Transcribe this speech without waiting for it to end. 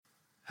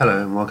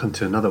Hello and welcome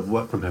to another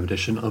work from home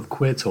edition of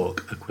Queer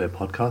Talk, a queer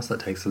podcast that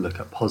takes a look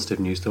at positive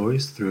news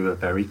stories through a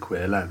very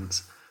queer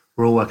lens.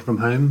 We're all working from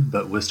home,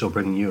 but we're still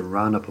bringing you a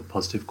roundup of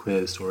positive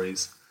queer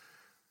stories.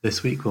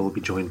 This week we'll be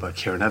joined by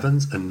Kiran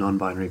Evans, a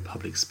non-binary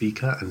public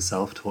speaker and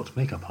self-taught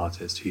makeup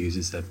artist who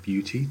uses their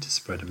beauty to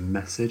spread a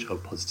message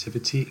of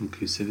positivity,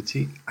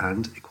 inclusivity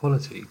and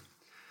equality.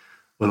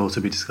 We'll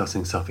also be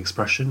discussing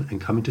self-expression and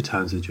coming to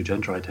terms with your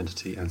gender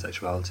identity and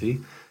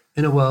sexuality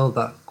in a world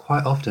that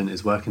quite often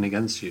is working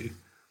against you.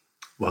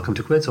 Welcome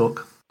to Queer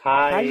Talk.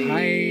 Hi.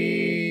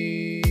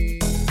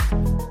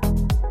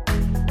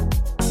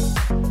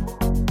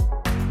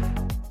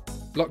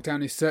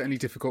 Lockdown is certainly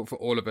difficult for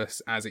all of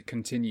us as it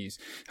continues.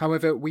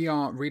 However, we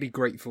are really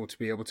grateful to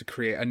be able to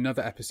create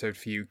another episode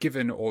for you,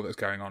 given all that's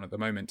going on at the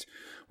moment.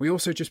 We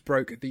also just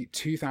broke the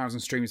 2,000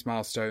 streams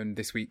milestone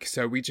this week,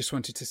 so we just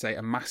wanted to say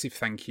a massive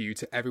thank you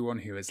to everyone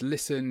who has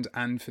listened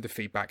and for the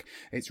feedback.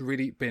 It's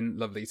really been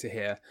lovely to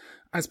hear.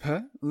 As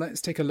per, let's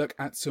take a look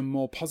at some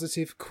more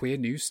positive queer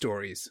news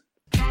stories.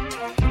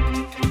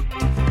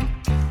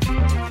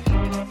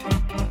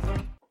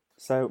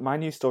 So my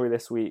news story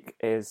this week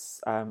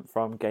is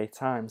from Gay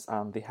Times,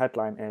 and the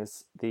headline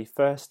is "The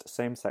first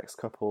same-sex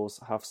couples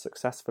have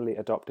successfully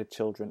adopted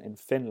children in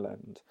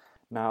Finland."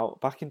 Now,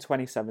 back in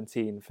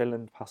 2017,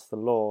 Finland passed the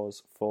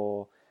laws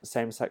for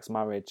same-sex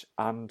marriage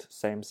and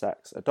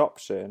same-sex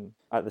adoption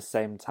at the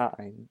same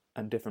time,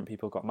 and different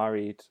people got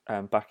married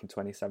back in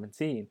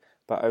 2017,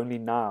 but only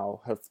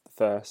now have the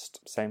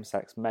first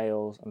same-sex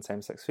males and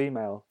same-sex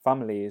female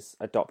families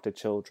adopted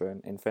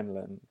children in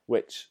Finland,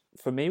 which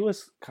for me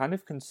was kind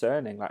of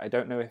concerning. Like, I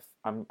don't know if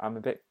I'm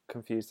a bit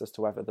confused as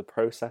to whether the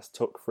process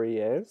took 3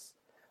 years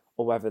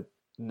or whether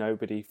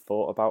nobody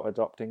thought about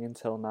adopting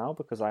until now,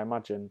 because I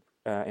imagine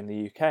in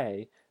the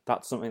UK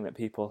that's something that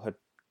people had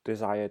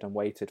desired and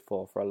waited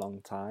for a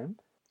long time.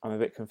 I'm a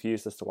bit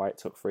confused as to why it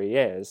took 3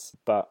 years,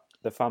 but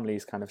the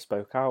families kind of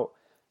spoke out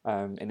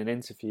in an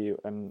interview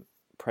and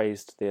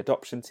praised the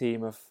adoption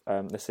team of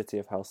the city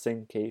of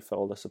Helsinki for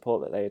all the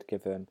support that they had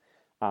given,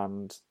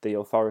 and the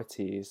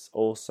authorities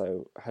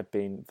also had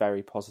been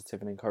very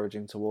positive and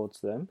encouraging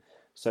towards them.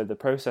 So the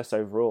process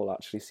overall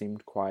actually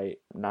seemed quite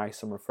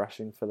nice and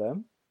refreshing for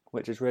them,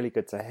 which is really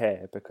good to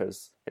hear,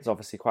 because it's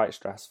obviously quite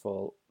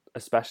stressful,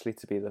 especially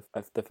to be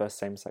the first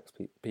same-sex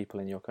people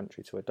in your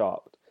country to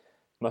adopt.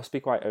 Must be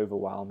quite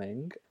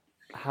overwhelming.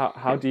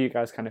 How do you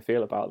guys kind of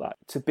feel about that?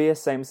 To be a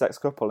same-sex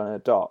couple and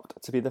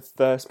adopt, to be the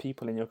first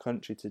people in your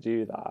country to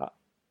do that,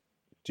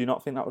 do you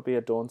not think that would be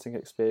a daunting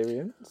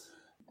experience?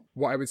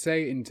 What I would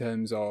say in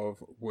terms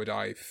of, would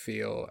I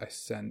feel a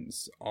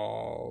sense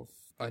of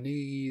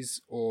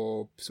unease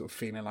or sort of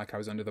feeling like I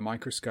was under the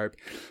microscope,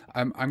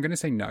 I'm going to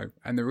say no.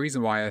 And the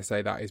reason why I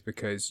say that is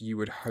because you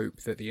would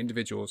hope that the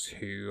individuals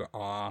who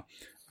are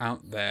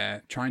out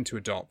there trying to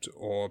adopt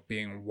or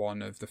being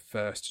one of the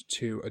first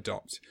to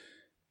adopt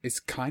is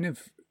kind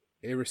of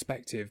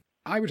irrespective.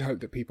 I would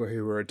hope that people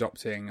who are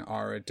adopting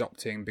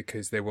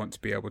because they want to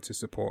be able to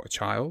support a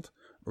child,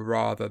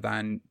 rather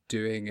than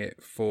doing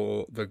it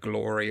for the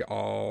glory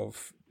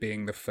of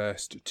being the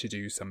first to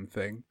do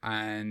something.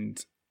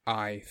 And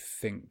I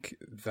think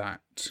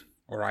that,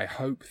 or I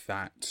hope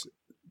that,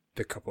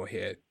 the couple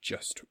here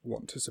just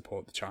want to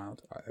support the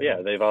child.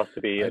 Yeah, they've asked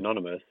to be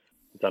anonymous.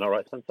 Is that not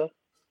right, Spencer?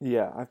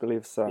 Yeah, I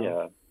believe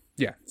so.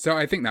 Yeah, so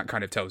I think that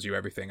kind of tells you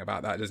everything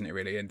about that, doesn't it,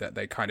 really? And that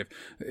they kind of,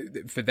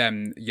 for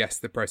them, yes,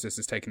 the process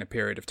has taken a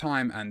period of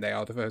time and they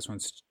are the first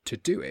ones to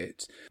do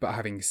it. But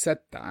having said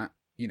that,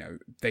 you know,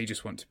 they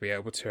just want to be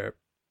able to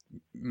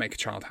make a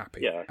child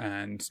happy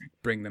and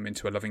bring them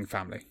into a loving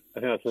family. I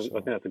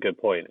think that's a good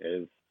point,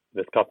 is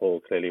this couple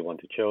clearly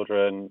wanted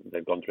children.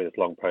 They've gone through this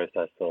long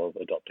process of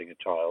adopting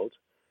a child,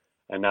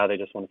 and now they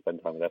just want to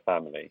spend time with their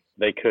family.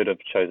 They could have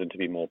chosen to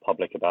be more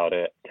public about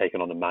it,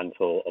 taken on the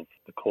mantle of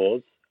the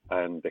cause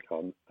and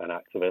become an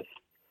activist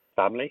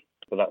family.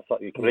 But that's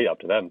completely up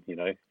to them, you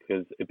know,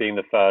 because being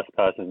the first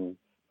person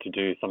to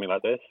do something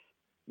like this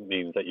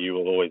means that you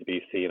will always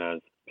be seen as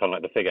kind of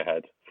like the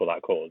figurehead for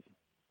that cause.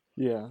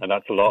 Yeah. And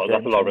that's a lot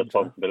of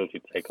responsibility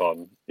to take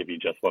on if you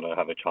just want to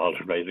have a child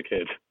and raise a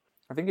kid.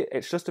 I think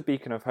it's just a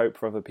beacon of hope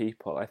for other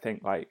people. I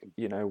think, like,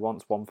 you know,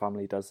 once one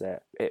family does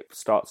it, it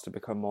starts to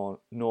become more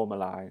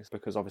normalised,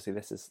 because obviously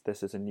this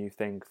is a new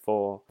thing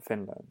for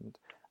Finland.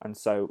 And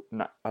so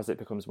as it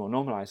becomes more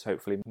normalised,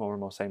 hopefully more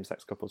and more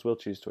same-sex couples will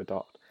choose to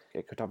adopt.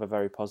 It could have a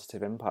very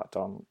positive impact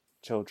on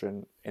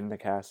children in the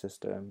care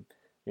system,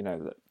 you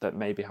know, that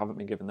maybe haven't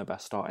been given the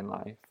best start in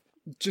life.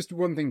 Just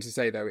one thing to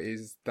say, though,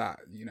 is that,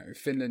 you know,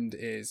 Finland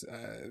is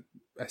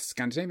a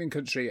Scandinavian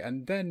country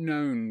and they're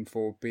known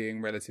for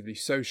being relatively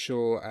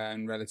social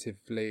and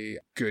relatively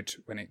good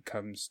when it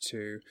comes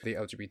to the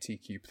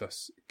LGBTQ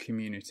plus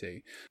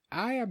community.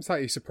 I am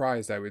slightly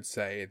surprised, I would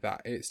say,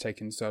 that it's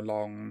taken so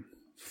long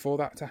for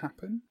that to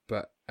happen.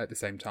 But at the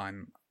same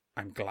time,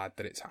 I'm glad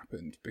that it's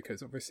happened,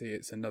 because obviously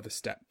it's another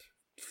step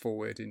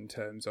forward in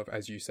terms of,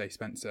 as you say,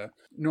 Spencer,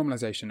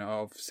 normalisation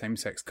of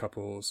same-sex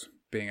couples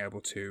being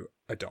able to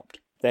adopt.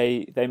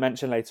 They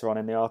mention later on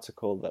in the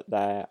article that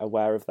they're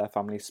aware of their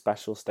family's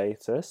special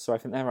status, so I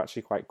think they're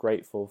actually quite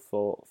grateful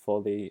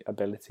for the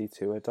ability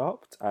to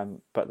adopt.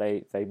 But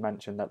they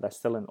mention that they're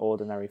still an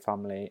ordinary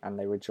family and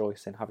they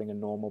rejoice in having a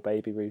normal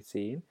baby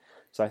routine.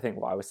 So I think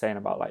what I was saying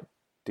about like,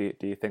 do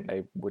you think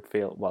they would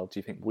feel, well, do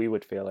you think we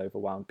would feel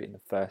overwhelmed being the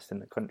first in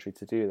the country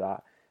to do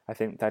that? I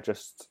think they're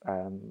just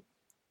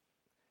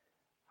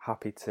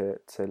happy to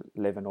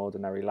live an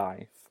ordinary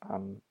life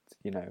and,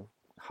 you know,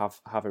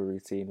 have a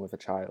routine with a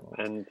child.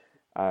 And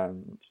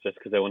just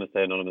because they want to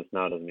stay anonymous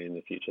now doesn't mean in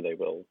the future they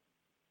will.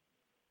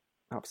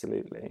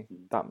 Absolutely.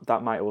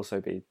 That might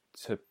also be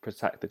to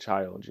protect the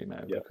child, you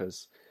know,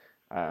 because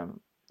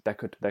there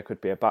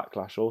could be a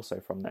backlash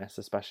also from this,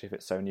 especially if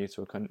it's so new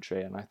to a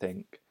country. And I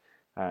think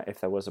if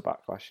there was a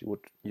backlash,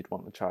 you'd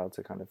want the child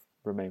to kind of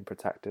remain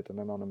protected and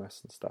anonymous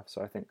and stuff.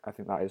 So I think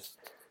that is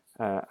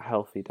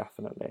healthy,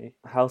 definitely.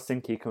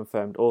 Helsinki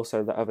confirmed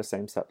also that other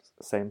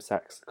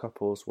same-sex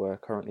couples were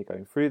currently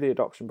going through the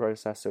adoption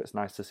process, so it's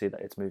nice to see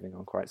that it's moving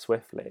on quite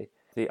swiftly.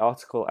 The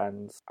article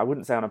ends, I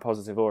wouldn't say on a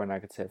positive or a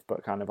negative,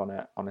 but kind of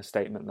on a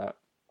statement that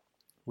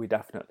we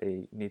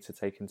definitely need to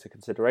take into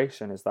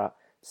consideration, is that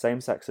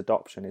same-sex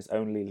adoption is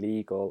only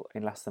legal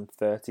in less than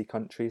 30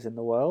 countries in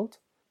the world,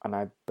 and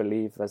I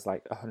believe there's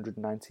like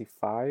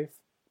 195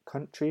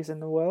 countries in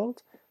the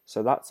world,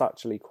 so that's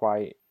actually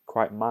quite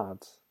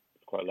mad.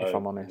 Quite low, if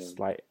I'm honest.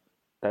 Yeah. Like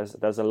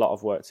there's a lot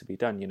of work to be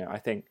done, you know. I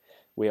think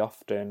we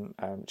often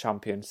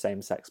champion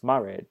same-sex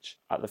marriage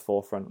at the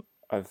forefront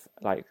of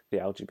like the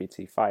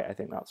LGBT fight. I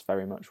think that's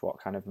very much what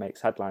kind of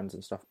makes headlines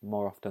and stuff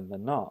more often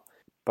than not.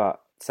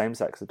 But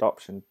same-sex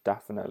adoption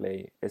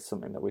definitely is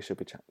something that we should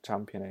be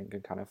championing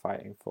and kind of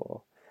fighting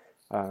for.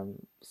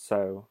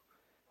 So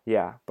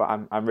yeah, but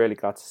I'm really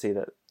glad to see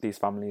that these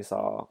families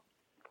are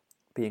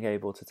being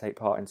able to take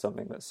part in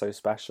something that's so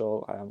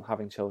special.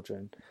 Having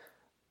children,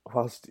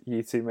 whilst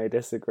you two may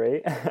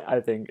disagree, I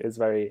think is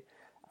very,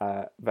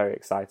 very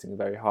exciting,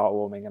 very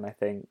heartwarming, and I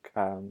think,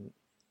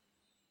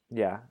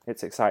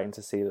 it's exciting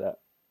to see that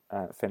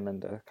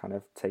Finland are kind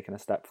of taking a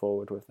step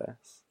forward with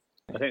this.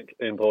 I think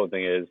the important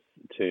thing is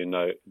to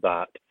note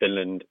that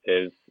Finland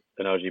is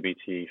an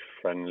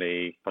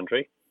LGBT-friendly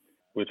country.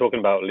 We're talking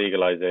about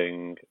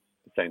legalizing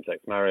same-sex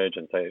marriage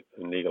and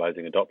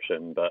legalizing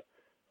adoption, but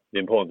the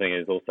important thing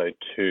is also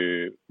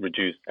to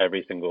reduce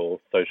every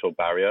single social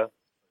barrier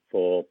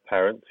for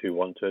parents who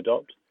want to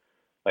adopt.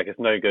 Like, it's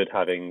no good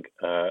having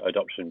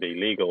adoption be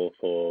legal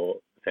for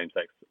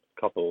same-sex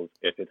couples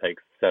if it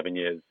takes 7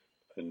 years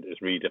and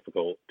it's really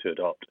difficult to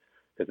adopt,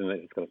 because then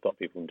it's going to stop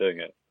people from doing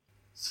it.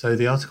 So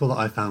the article that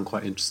I found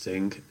quite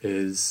interesting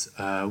is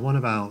one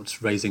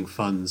about raising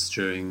funds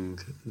during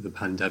the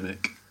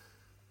pandemic.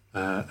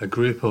 A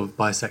group of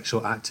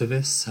bisexual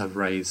activists have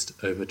raised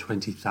over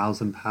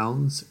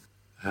 £20,000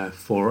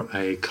 for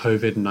a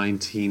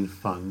COVID-19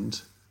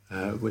 fund,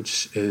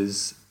 which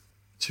is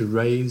to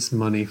raise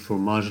money for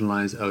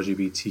marginalised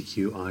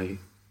LGBTQI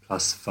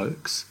plus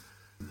folks,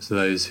 so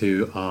those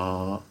who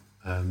are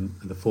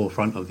at the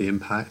forefront of the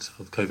impact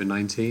of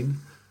COVID-19.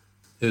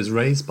 It was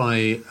raised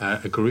by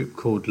a group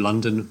called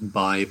London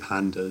Bi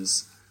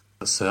Pandas.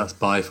 So that's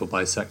bi for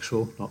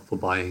bisexual, not for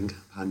buying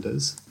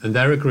pandas. And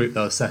they're a group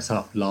that was set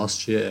up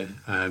last year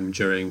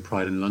during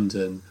Pride in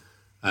London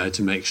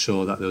to make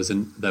sure that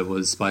there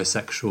was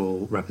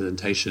bisexual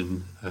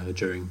representation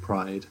during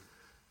Pride.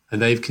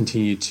 And they've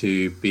continued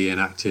to be an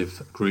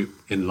active group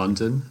in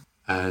London,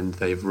 and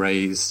they've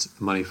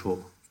raised money for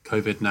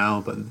COVID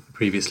now, but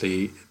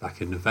previously, back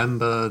in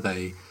November,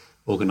 they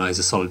organised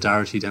a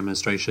solidarity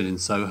demonstration in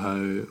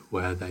Soho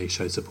where they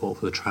showed support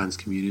for the trans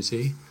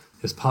community.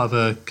 It's part of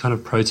a kind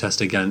of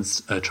protest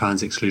against a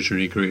trans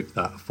exclusionary group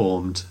that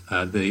formed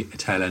the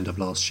tail end of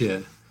last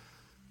year.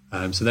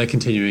 So they're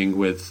continuing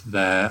with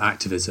their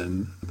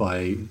activism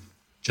by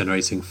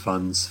generating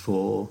funds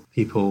for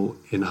people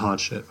in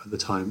hardship at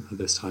this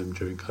time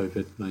during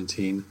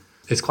COVID-19.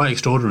 It's quite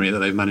extraordinary that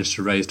they've managed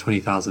to raise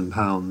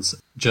 £20,000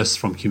 just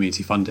from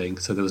community funding.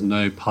 So there was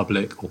no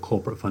public or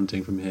corporate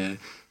funding from here.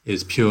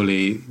 It's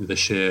purely the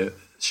sheer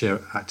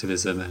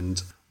activism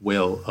and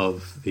will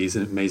of these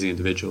amazing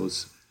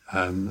individuals,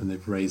 and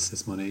they've raised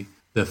this money.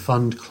 The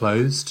fund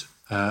closed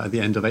at the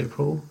end of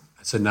April,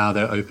 so now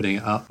they're opening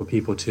it up for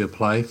people to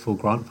apply for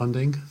grant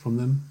funding from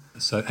them.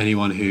 So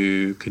anyone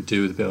who could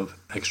do with a bit of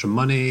extra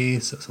money,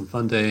 some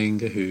funding,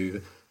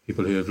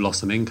 people who have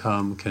lost some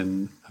income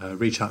can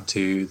reach out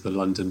to the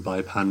London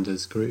Bi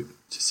Pandas group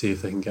to see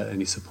if they can get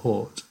any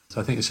support.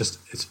 So I think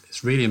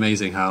it's really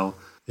amazing how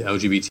the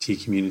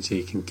LGBT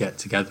community can get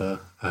together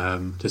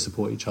to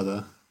support each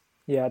other.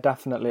 Yeah,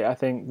 definitely. I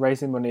think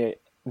raising money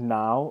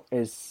now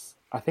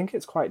I think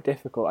it's quite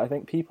difficult. I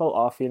think people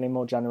are feeling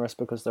more generous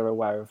because they're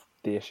aware of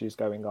the issues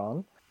going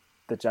on.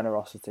 The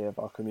generosity of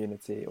our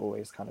community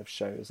always kind of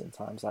shows in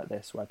times like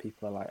this where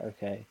people are like,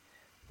 okay,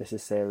 this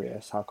is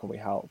serious, how can we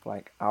help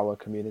like our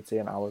community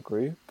and our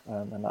group?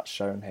 And that's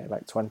shown here.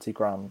 Like 20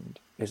 grand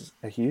is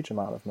a huge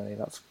amount of money.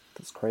 That's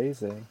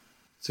crazy.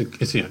 So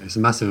it's a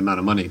massive amount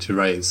of money to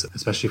raise,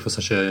 especially for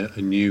such a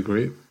new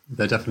group.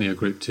 They're definitely a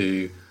group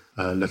to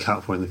look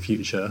out for in the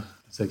future.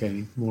 So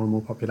gaining more and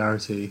more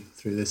popularity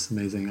through this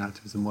amazing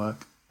activism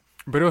work.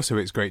 But also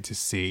it's great to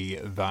see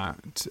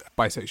that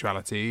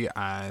bisexuality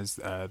as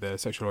the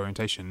sexual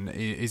orientation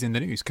is in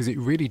the news, because it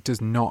really does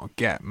not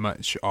get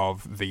much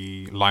of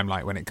the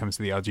limelight when it comes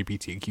to the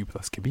LGBTQ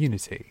plus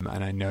community.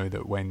 And I know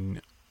that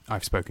when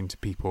I've spoken to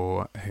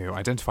people who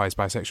identify as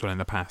bisexual in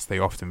the past, they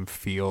often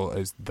feel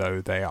as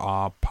though they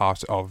are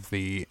part of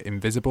the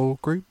invisible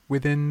group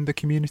within the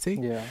community.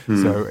 Yeah.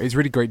 So it's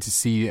really great to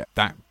see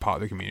that part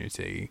of the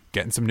community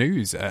getting some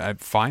news.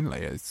 Finally,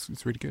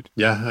 it's really good.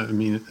 Yeah, I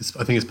mean,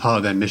 I think it's part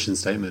of their mission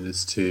statement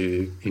is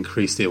to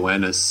increase the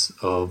awareness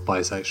of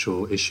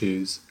bisexual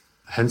issues.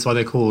 Hence why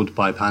they're called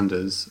Bi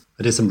Pandas.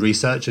 I did some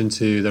research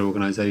into their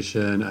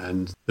organisation,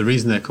 and the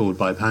reason they're called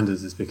Bi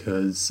Pandas is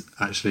because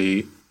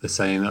actually they're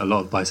saying that a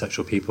lot of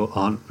bisexual people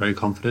aren't very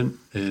confident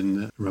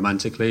in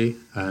romantically,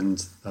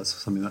 and that's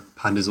something that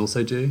pandas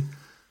also do.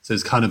 So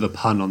it's kind of a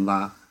pun on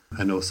that.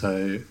 And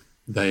also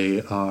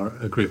they are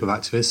a group of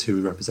activists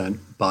who represent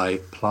bi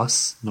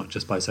plus, not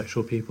just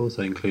bisexual people,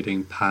 so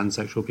including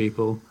pansexual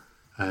people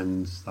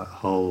and that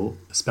whole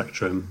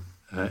spectrum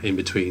in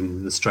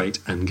between the straight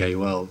and gay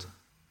world.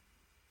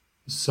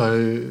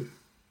 So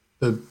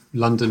the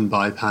London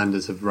Bi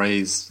Pandas have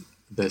raised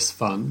this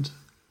fund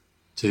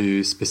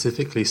to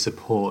specifically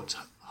support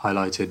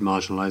highlighted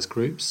marginalised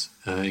groups,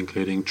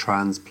 including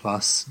trans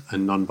plus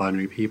and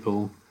non-binary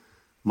people,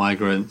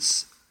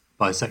 migrants,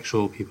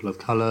 bisexual, people of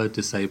colour,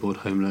 disabled,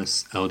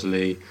 homeless,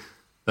 elderly,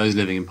 those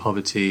living in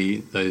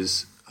poverty,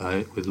 those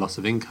with loss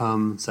of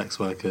income, sex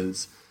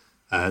workers.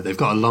 They've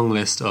got a long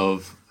list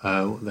of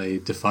what they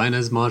define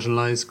as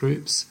marginalised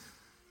groups.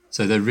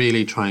 So they're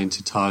really trying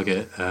to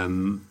target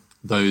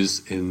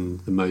those in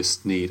the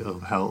most need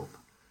of help,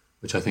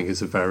 which I think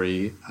is a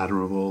very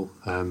admirable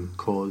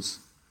cause.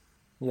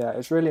 Yeah,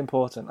 it's really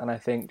important, and I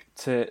think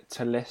to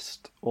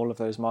list all of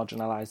those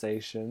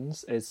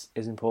marginalisations is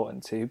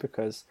important too,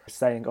 because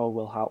saying, oh,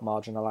 we'll help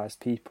marginalised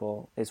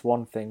people is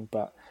one thing,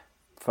 but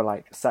for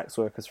like sex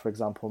workers, for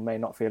example, may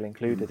not feel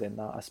included in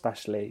that,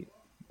 especially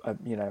a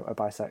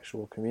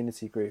bisexual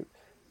community group.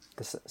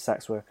 The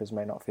sex workers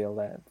may not feel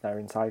they're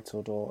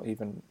entitled or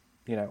even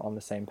on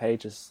the same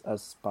page as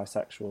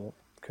bisexual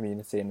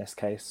community in this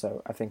case.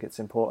 So I think it's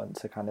important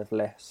to kind of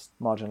list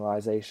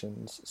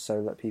marginalizations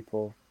so that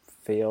people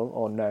feel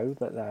or know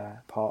that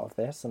they're part of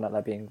this and that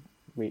they're being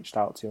reached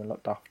out to and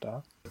looked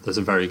after. That's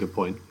a very good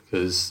point,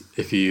 because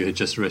if you had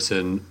just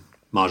written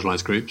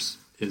marginalised groups,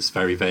 it's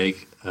very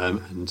vague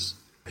and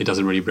it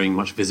doesn't really bring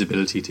much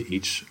visibility to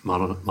each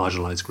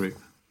marginalised group.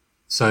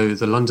 So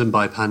the London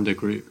Bi Panda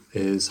group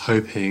is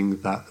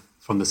hoping that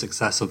from the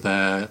success of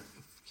their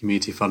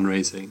community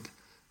fundraising,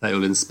 that it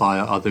will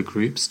inspire other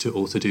groups to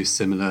also do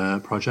similar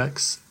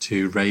projects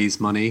to raise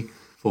money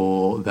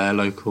for their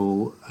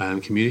local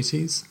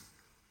communities.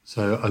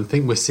 So I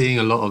think we're seeing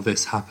a lot of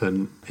this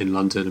happen in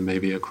London and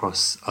maybe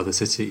across other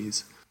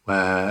cities,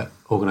 where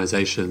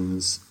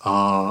organisations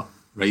are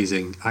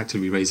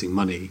actively raising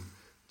money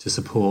to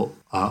support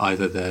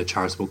either their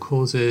charitable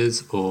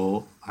causes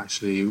or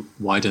actually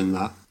widen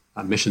that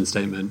mission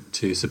statement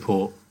to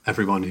support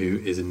everyone who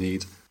is in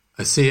need.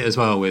 I see it as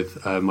well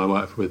with my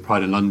work with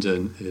Pride in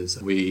London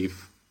is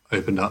we've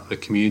opened up a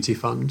community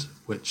fund,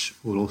 which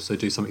will also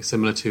do something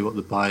similar to what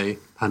the Bi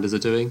Pandas are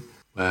doing,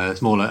 where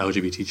smaller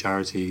LGBT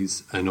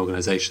charities and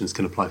organisations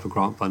can apply for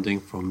grant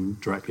funding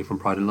directly from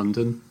Pride in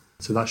London.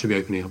 So that should be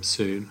opening up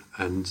soon,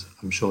 and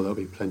I'm sure there'll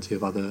be plenty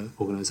of other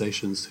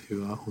organisations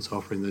who are also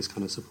offering those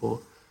kind of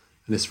support.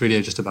 And it's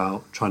really just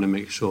about trying to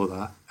make sure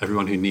that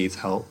everyone who needs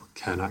help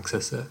can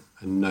access it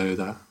and know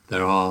that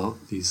there are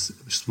these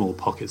small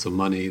pockets of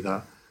money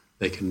that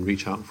they can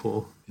reach out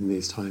for in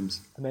these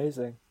times.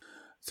 Amazing.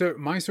 So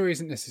my story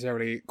isn't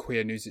necessarily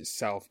queer news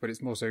itself, but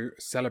it's more so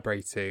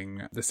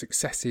celebrating the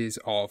successes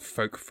of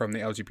folk from the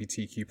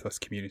LGBTQ plus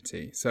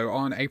community. So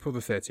on April the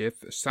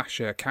 30th,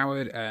 Sasha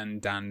Coward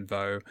and Dan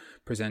Vo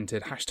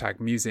presented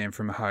 #Museum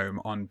from Home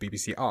on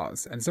BBC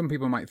Arts. And some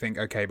people might think,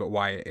 okay, but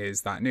why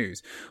is that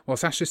news? Well,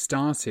 Sasha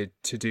started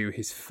to do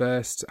his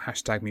first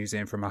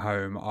 #Museum from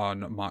Home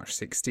on March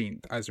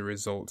 16th as a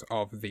result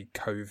of the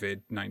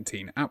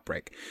COVID-19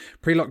 outbreak.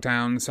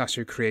 Pre-lockdown,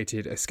 Sasha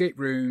created escape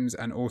rooms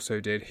and also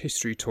did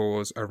history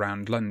tours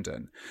around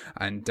London,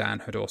 and Dan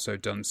had also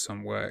done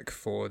some work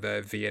for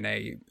the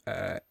V&A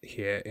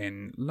here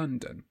in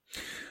London.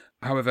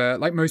 However,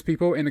 like most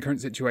people in the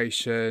current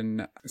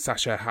situation,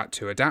 Sasha had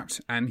to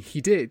adapt, and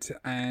he did.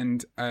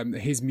 And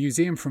his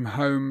Museum from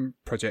Home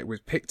project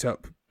was picked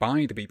up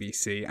by the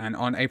BBC, and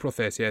on April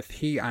 30th,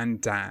 he and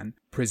Dan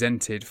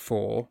presented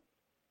for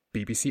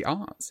BBC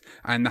Arts.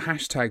 And the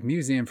hashtag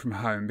Museum from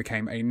Home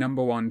became a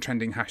 #1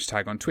 trending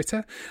hashtag on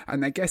Twitter,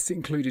 and their guests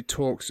included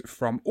talks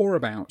from or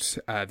about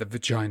the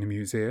Vagina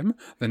Museum,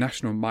 the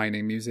National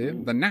Mining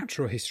Museum, the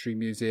Natural History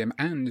Museum,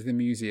 and the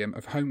Museum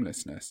of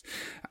Homelessness.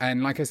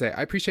 And like I say,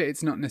 I appreciate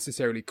it's not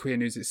necessarily queer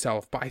news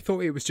itself, but I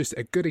thought it was just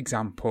a good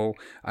example,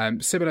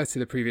 similar to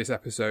the previous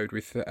episode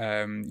with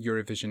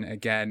Eurovision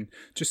again,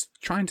 just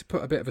trying to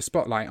put a bit of a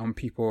spotlight on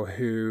people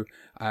who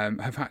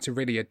have had to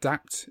really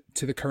adapt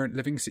to the current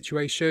living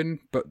situation,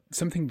 but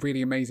something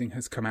really amazing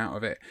has come out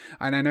of it.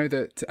 And I know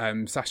that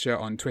Sasha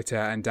on Twitter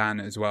and Dan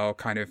as well,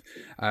 kind of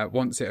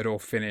once it had all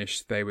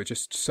finished, they were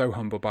just so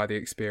humbled by the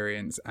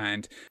experience.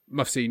 And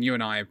Mufseen, you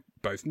and I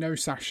both know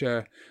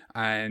Sasha,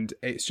 and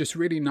it's just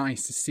really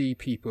nice to see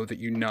people that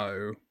you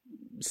know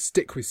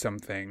stick with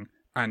something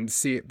and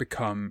see it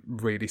become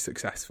really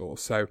successful.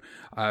 So,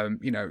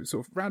 sort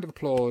of round of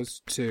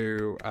applause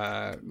to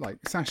like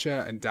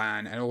Sasha and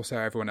Dan and also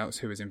everyone else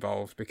who was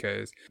involved,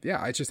 because,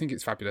 yeah, I just think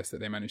it's fabulous that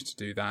they managed to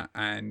do that,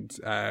 and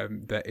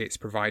that it's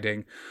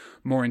providing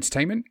more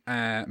entertainment,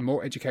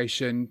 more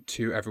education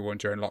to everyone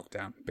during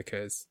lockdown,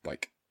 because,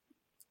 like,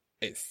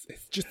 it's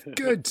just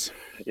good.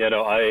 Yeah,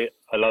 no, I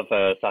love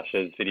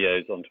Sasha's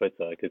videos on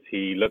Twitter, because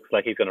he looks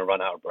like he's going to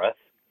run out of breath.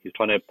 He's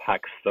trying to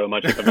pack so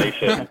much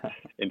information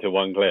into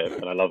one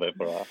clip, and I love it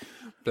for that.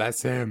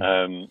 Bless him.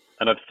 And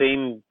I've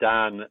seen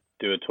Dan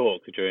do a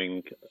talk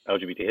during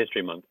LGBT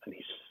History Month, and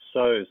he's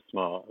so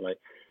smart. Like,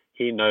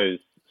 he knows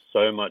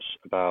so much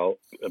about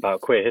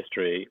queer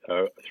history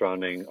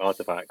surrounding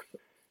artifacts.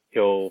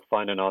 He'll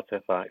find an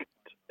artifact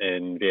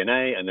in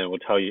V&A, and then will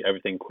tell you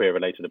everything queer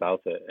related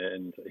about it.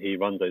 And he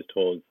runs those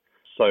tours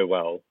so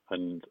well.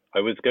 And I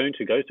was going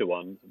to go to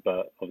one,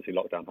 but obviously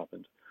lockdown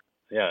happened.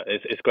 Yeah,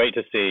 it's great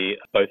to see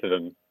both of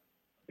them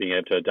being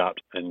able to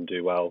adapt and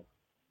do well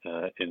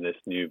in this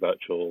new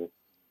virtual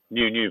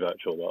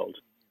world.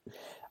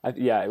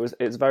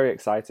 It's very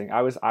exciting.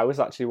 I was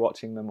actually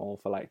watching them all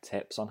for like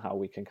tips on how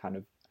we can kind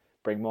of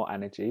bring more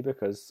energy,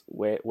 because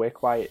we're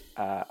quite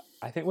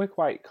I think we're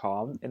quite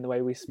calm in the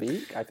way we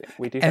speak. I think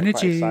we do get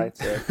quite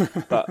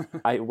excited. But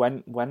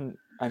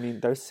I mean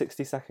those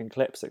 60-second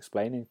clips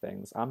explaining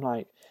things, I'm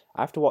like,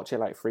 I have to watch it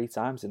like 3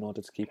 times in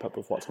order to keep up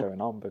with what's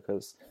going on,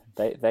 because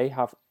they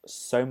have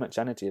so much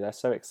energy. They're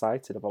so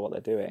excited about what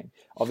they're doing.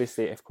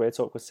 Obviously, if Queer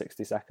Talk was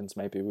 60 seconds,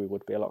 maybe we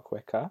would be a lot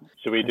quicker.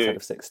 Instead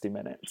of 60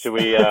 minutes? Should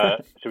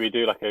we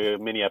do like a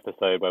mini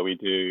episode where we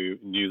do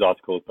news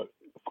articles but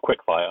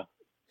quick fire?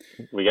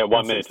 We get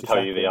 1 minute to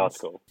tell you the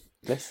article.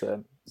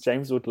 Listen,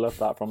 James would love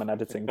that from an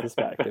editing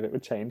perspective. It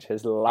would change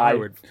his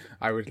life.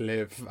 I would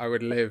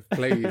live.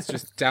 Please,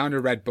 just down a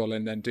Red Bull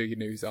and then do your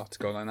news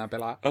article, and I'd be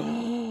like,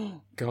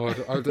 oh God,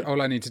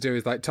 all I need to do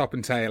is like top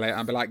and tail it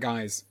and be like,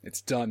 guys,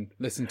 it's done.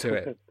 Listen to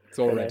it. It's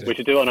all ready. We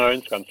should do it on our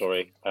Instagram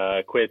story.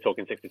 Queer Talk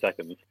in 60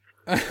 seconds.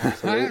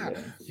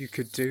 Absolutely. You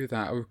could do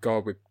that. Oh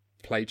God, we're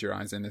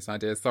plagiarising this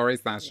idea. Sorry,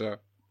 Sasha.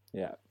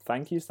 Yeah,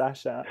 thank you,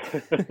 Sasha.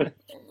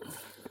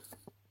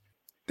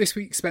 This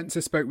week,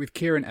 Spencer spoke with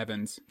Kiran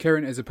Evans.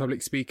 Kiran is a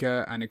public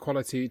speaker and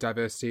equality,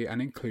 diversity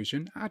and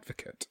inclusion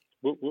advocate.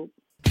 Whoop, whoop.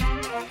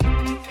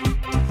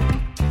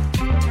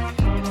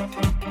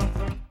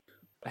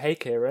 Hey,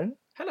 Kiran.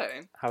 Hello.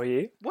 How are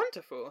you?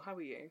 Wonderful. How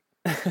are you?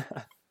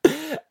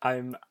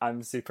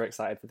 I'm super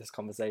excited for this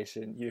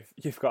conversation.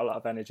 You've got a lot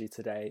of energy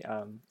today,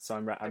 so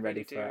I'm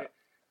ready for it.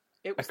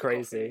 It was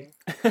crazy.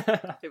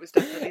 It was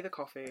definitely the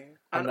coffee,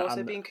 and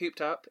also being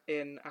cooped up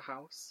in a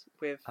house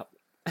with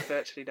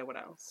virtually no one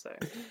else. So.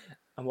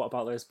 And what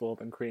about those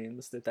Bourbon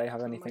Creams? Did they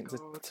have anything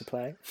to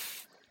play?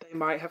 They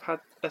might have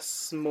had a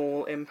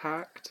small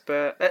impact,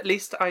 but at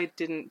least I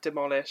didn't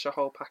demolish a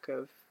whole pack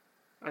of,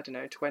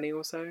 20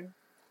 or so.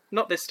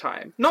 Not this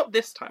time. Not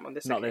this time on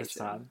this occasion. Not this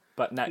time,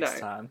 but next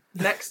time.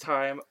 Next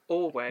time,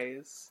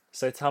 always.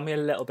 So tell me a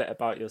little bit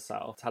about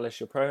yourself. Tell us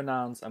your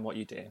pronouns and what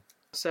you do.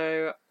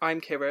 So I'm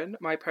Kiran.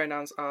 My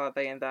pronouns are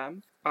they and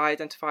them. I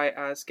identify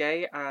as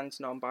gay and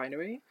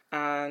non-binary,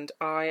 and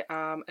I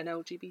am an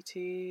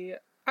LGBT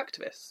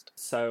activist.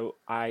 So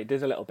I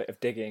did a little bit of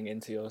digging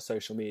into your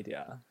social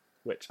media,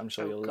 which I'm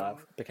sure you'll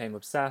love. Became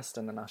obsessed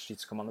and then asked you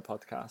to come on the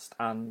podcast.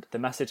 And the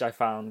message I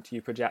found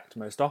you project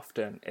most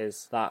often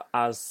is that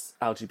as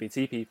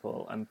LGBT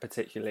people, and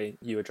particularly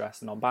you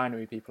address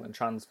non-binary people and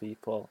trans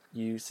people,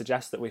 you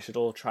suggest that we should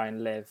all try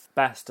and live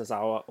best as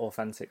our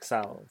authentic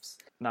selves.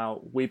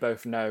 Now, we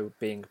both know,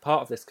 being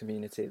part of this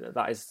community,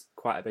 that is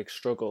quite a big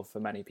struggle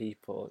for many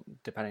people,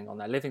 depending on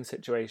their living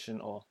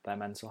situation or their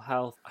mental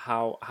health.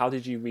 How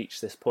did you reach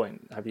this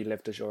point? Have you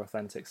lived as your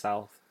authentic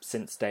self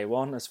since day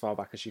one, as far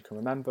back as you can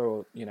remember,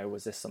 or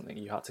was this something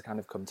you had to kind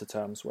of come to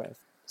terms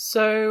with?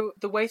 So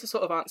the way to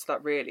sort of answer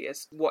that really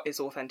is, what is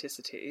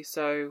authenticity?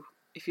 So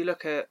if you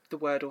look at the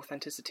word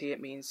authenticity,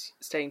 it means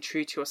staying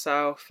true to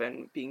yourself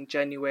and being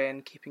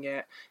genuine, keeping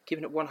it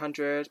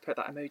 100, put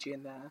that emoji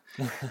in there.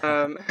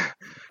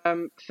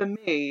 For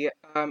me,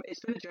 it's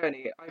been a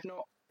journey. I've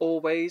not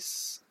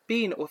always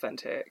being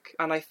authentic.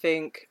 And I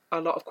think a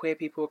lot of queer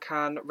people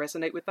can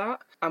resonate with that.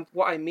 And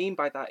what I mean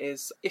by that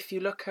is, if you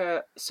look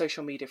at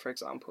social media, for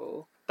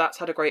example, that's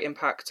had a great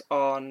impact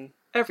on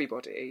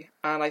everybody.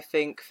 And I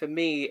think for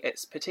me,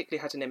 it's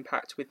particularly had an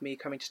impact with me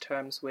coming to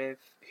terms with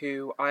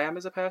who I am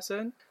as a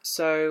person.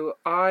 So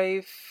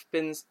I've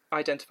been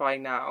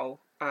identifying now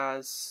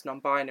as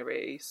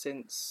non-binary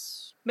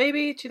since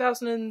maybe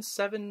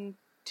 2017.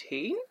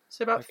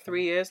 So about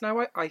 3 years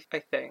now, I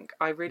think.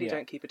 I really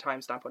don't keep a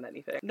timestamp on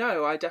anything.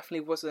 No, I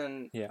definitely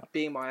wasn't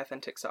being my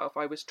authentic self.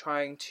 I was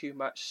trying too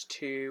much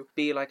to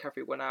be like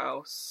everyone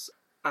else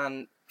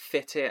and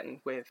fit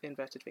in, with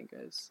inverted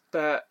fingers.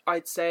 But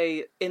I'd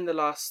say in the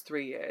last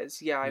 3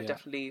 years, I've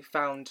definitely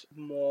found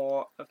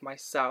more of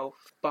myself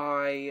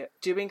by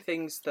doing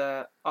things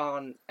that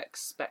aren't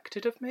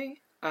expected of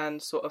me,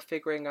 and sort of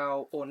figuring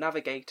out or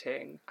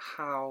navigating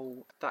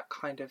how that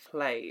kind of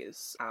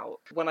plays out.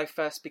 When I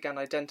first began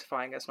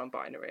identifying as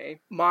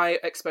non-binary, my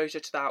exposure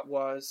to that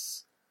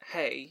was,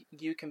 hey,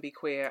 you can be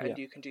queer and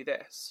you can do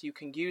this. You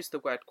can use the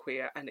word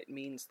queer and it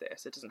means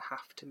this. It doesn't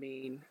have to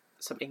mean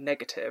something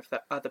negative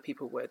that other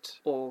people would,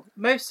 or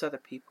most other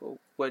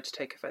people would,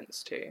 take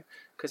offence to.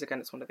 Because again,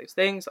 it's one of those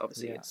things,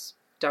 obviously it's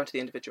down to the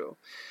individual.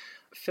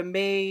 For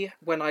me,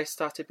 when I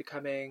started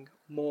becoming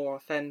more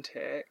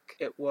authentic,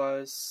 it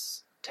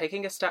was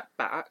taking a step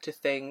back to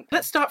think,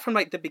 let's start from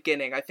like the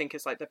beginning, I think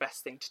is like the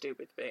best thing to do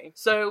with me.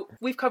 So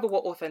we've covered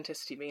what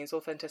authenticity means.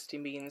 Authenticity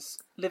means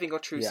living your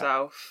true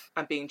self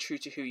and being true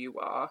to who you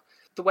are.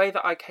 The way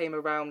that I came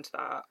around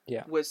that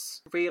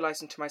was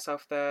realising to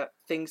myself that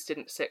things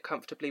didn't sit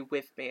comfortably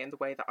with me in the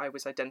way that I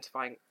was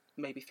identifying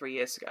maybe 3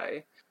 years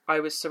ago.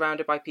 I was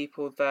surrounded by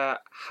people that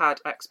had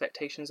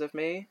expectations of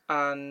me,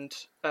 and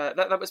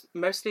that was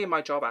mostly in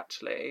my job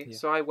actually.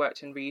 So I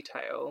worked in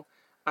retail,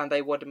 and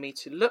they wanted me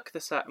to look the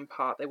certain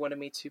part. They wanted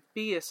me to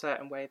be a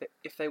certain way, that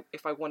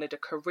if I wanted a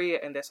career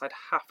in this, I'd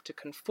have to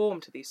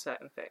conform to these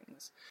certain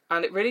things.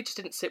 And it really just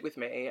didn't sit with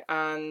me.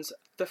 And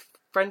the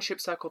friendship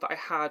circle that I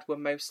had were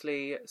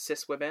mostly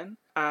cis women,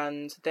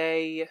 and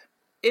they,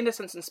 in a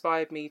sense,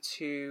 inspired me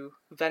to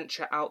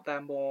venture out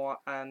there more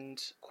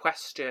and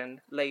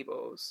question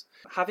labels.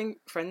 Having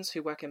friends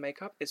who work in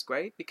makeup is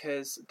great,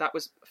 because that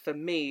was, for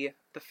me,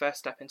 the first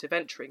step into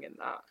venturing in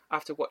that.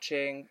 After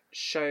watching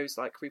shows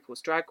like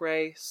RuPaul's Drag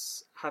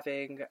Race,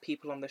 having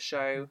people on the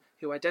show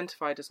who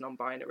identified as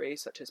non-binary,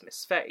 such as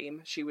Miss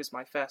Fame, she was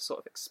my first sort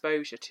of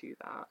exposure to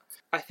that.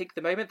 I think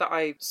the moment that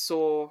I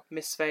saw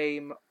Miss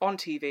Fame on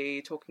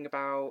TV talking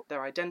about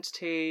their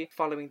identity,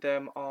 following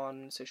them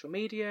on social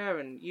media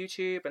and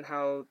YouTube and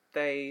how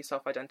they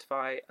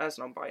self-identify as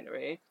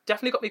non-binary,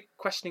 definitely got me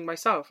questioning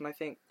myself. And I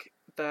think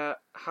that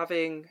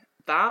having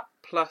that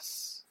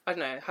plus, I don't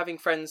know, having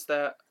friends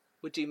that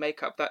would do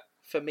makeup, that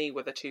for me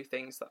were the two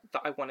things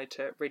that I wanted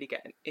to really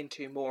get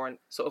into more and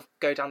sort of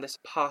go down this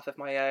path of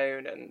my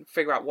own and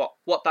figure out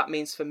what that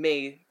means for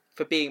me,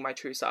 for being my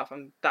true self.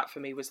 And that for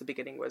me was the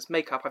beginning, was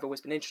makeup. I've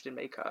always been interested in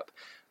makeup,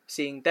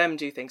 seeing them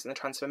do things and the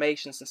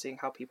transformations and seeing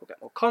how people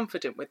get more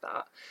confident with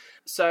that.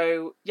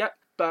 So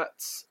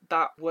but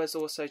that was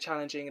also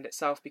challenging in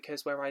itself,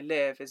 because where I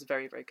live is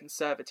very, very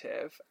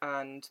conservative,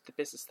 and the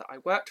business that I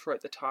worked for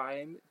at the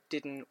time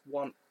didn't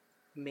want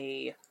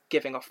me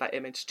giving off that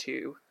image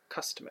to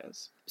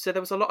customers. So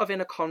there was a lot of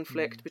inner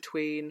conflict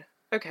between,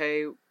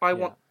 okay, I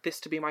want this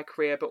to be my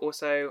career, but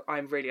also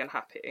I'm really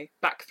unhappy.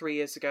 Back 3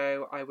 years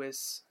ago, I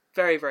was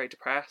very, very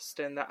depressed,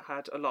 and that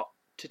had a lot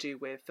to do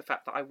with the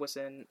fact that I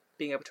wasn't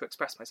being able to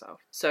express myself.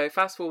 So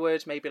fast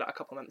forward maybe like a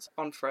couple months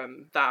on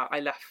from that,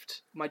 I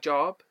left my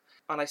job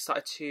and I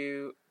started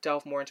to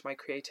delve more into my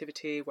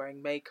creativity,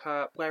 wearing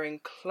makeup,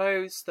 wearing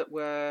clothes that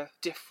were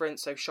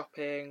different, so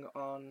shopping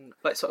on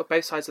like sort of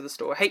both sides of the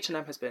store.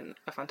 H&M has been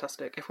a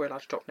fantastic, if we're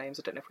allowed to drop names,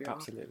 I don't know if we are.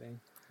 Absolutely.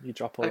 You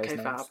drop all those names.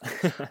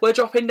 Okay, fab. We're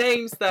dropping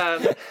names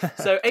then.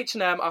 So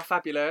H&M are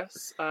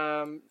fabulous.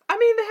 I mean,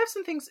 they have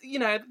some things, you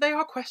know, they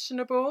are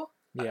questionable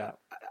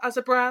as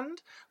a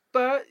brand,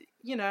 but,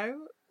 you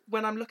know,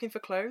 when I'm looking for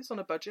clothes on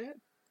a budget,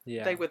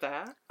 they were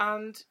there.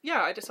 And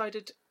I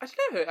decided, I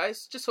don't know, I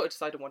just sort of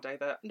decided one day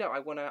that no, I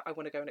want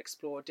to go and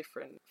explore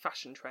different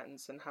fashion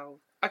trends, and how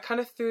I kind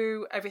of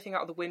threw everything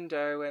out of the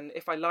window, and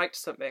if I liked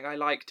something, I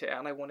liked it,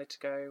 and I wanted to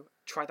go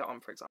try that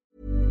on, for example.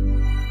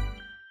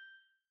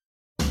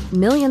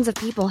 Millions of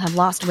people have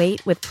lost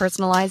weight with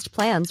personalized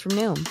plans from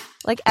Noom.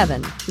 Like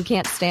Evan, who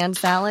can't stand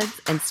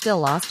salads and still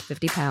lost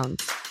 50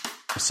 pounds.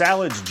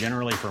 Salads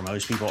generally for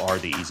most people are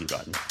the easy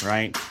button,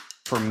 right?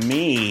 For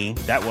me,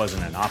 that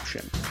wasn't an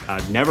option.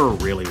 I never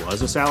really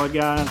was a salad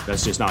guy.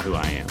 That's just not who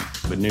I am.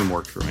 But Noom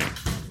worked for me.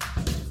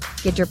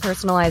 Get your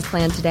personalized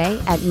plan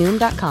today at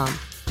Noom.com.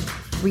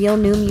 Real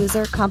Noom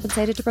user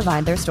compensated to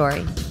provide their story.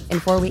 In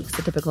 4 weeks,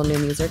 the typical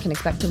Noom user can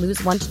expect to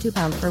lose 1 to 2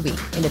 pounds per week.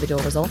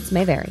 Individual results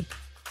may vary.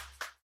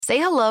 Say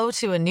hello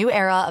to a new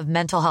era of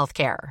mental health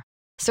care.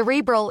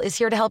 Cerebral is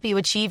here to help you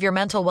achieve your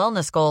mental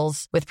wellness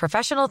goals with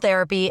professional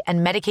therapy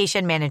and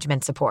medication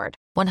management support.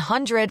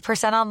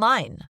 100%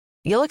 online.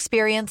 You'll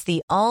experience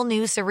the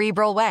all-new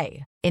Cerebral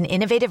Way, an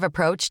innovative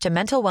approach to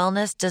mental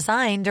wellness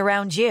designed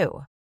around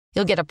you.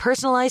 You'll get a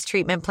personalized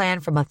treatment plan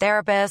from a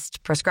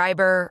therapist,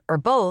 prescriber, or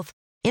both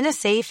in a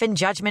safe and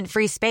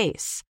judgment-free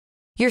space.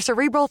 Your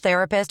Cerebral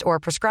therapist or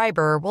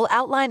prescriber will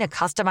outline a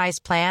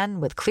customized plan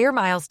with clear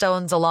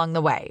milestones along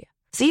the way,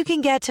 so you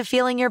can get to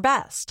feeling your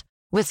best.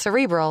 With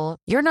Cerebral,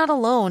 you're not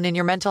alone in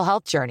your mental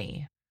health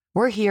journey.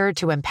 We're here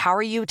to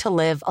empower you to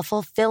live a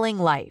fulfilling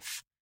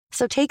life.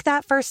 So take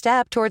that first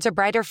step towards a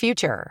brighter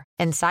future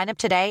and sign up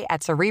today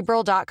at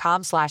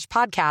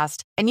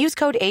Cerebral.com/podcast and use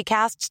code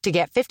ACAST to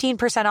get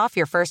 15% off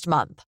your first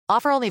month.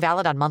 Offer only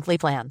valid on monthly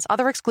plans.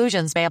 Other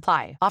exclusions may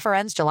apply. Offer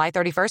ends July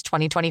 31st,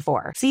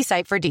 2024. See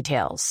site for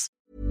details.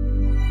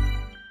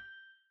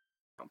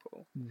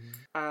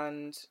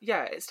 And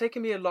yeah, it's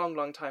taken me a long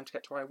time to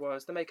get to where I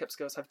was. The makeup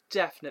skills have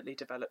definitely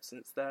developed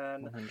since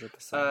then.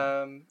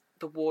 100%.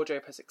 The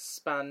wardrobe has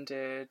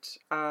expanded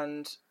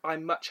and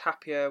I'm much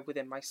happier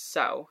within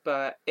myself,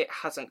 but it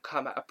hasn't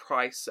come at a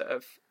price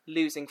of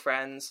losing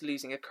friends,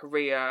 losing a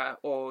career,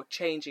 or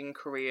changing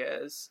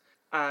careers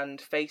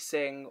and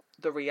facing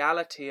the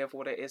reality of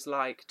what it is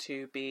like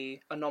to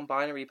be a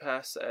non-binary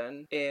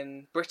person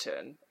in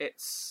Britain.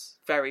 It's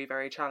very,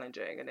 very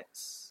challenging and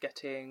it's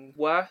getting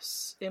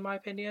worse, in my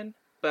opinion,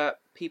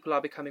 but people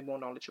are becoming more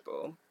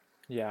knowledgeable.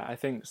 Yeah, I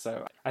think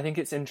so. I think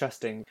it's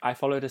interesting. I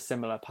followed a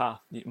similar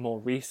path more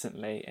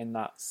recently in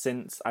that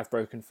since I've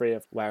broken free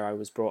of where I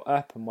was brought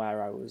up and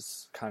where I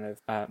was kind of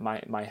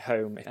my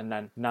home, and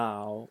then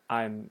now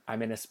I'm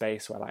in a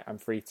space where like I'm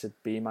free to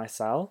be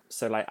myself.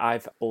 So like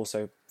I've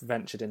also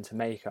ventured into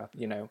makeup.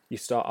 You know, you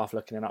start off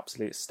looking an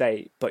absolute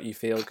state, but you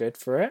feel good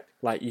for it.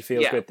 Like you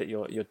feel good that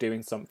you're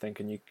doing something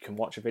and you can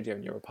watch a video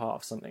and you're a part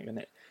of something,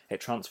 and it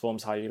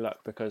transforms how you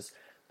look, because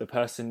the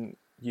person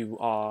you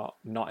are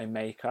not in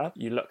makeup,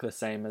 you look the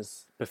same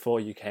as before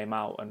you came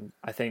out. And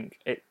I think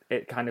it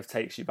kind of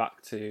takes you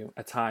back to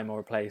a time or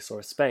a place or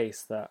a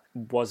space that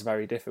was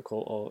very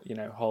difficult, or, you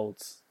know,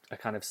 holds a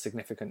kind of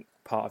significant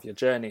part of your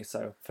journey.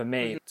 So for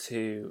me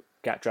to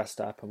get dressed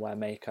up and wear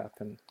makeup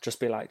and just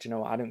be like, do you know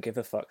what, I don't give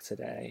a fuck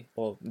today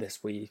or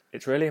this week,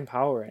 it's really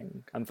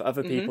empowering. And for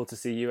other people to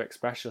see you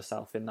express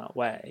yourself in that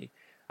way,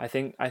 I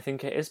think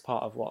it is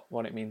part of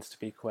what it means to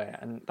be queer.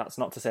 And that's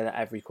not to say that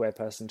every queer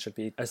person should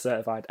be a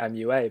certified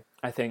MUA.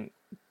 I think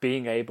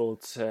being able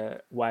to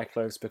wear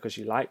clothes because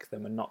you like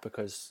them and not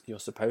because you're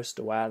supposed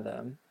to wear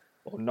them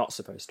or not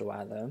supposed to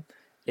wear them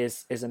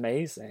is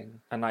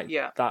amazing. And like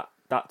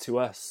that to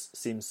us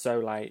seems so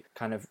like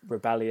kind of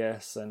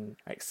rebellious and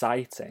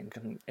exciting.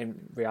 And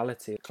in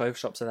reality, clothes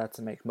shops are there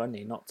to make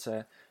money, not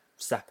to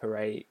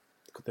separate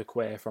the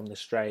queer from the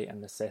straight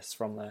and the cis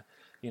from the,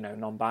 you know,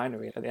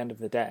 non-binary. At the end of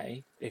the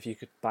day, if you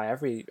could buy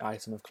every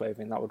item of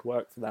clothing, that would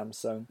work for them.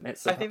 So I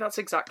think that's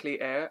exactly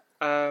it.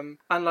 And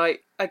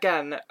like,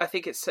 again, I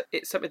think it's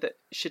something that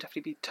should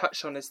definitely be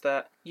touched on, is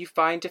that you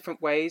find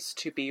different ways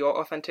to be your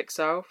authentic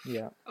self.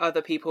 Yeah.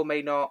 Other people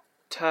may not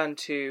turn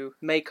to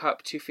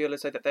makeup to feel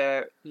as though that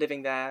they're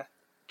living their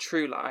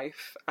true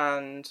life,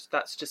 and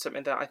that's just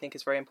something that I think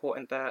is very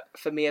important, that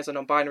for me as a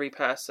non-binary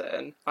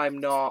person, I'm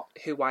not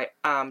who I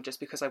am just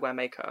because I wear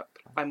makeup.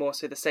 I'm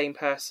also the same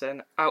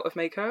person out of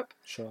makeup.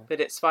 Sure. But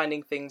it's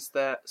finding things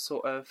that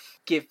sort of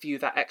give you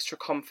that extra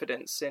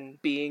confidence in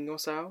being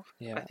yourself.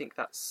 Yeah. I think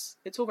it's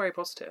all very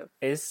positive.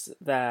 Is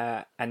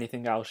there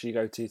anything else you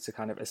go to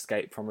kind of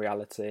escape from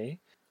reality?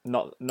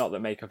 Not that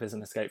makeup is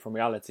an escape from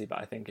reality, but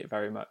I think it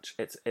very much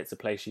it's a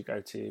place you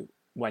go to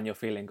when you're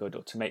feeling good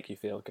or to make you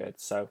feel good.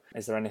 So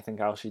is there anything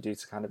else you do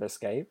to kind of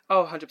escape?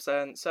 Oh,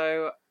 100%.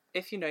 So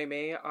if you know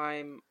me,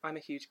 I'm a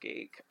huge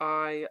geek.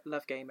 I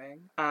love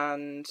gaming,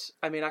 and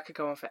I mean, I could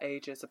go on for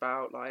ages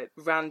about like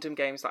random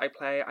games that I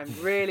play. I'm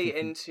really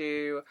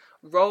into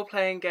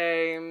role-playing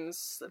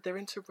games. They're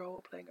into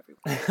role-playing,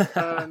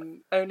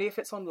 everyone. Only if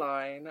it's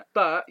online.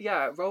 But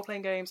yeah,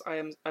 role-playing games, I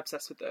am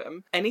obsessed with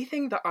them.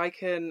 Anything that I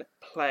can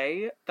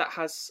play that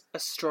has a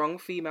strong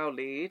female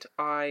lead,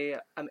 I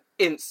am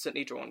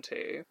instantly drawn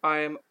to.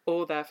 I am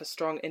all there for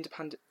strong,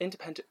 independent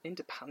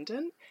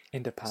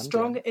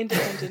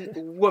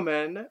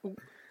woman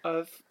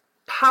of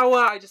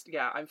power.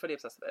 I'm fully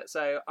obsessed with it.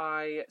 So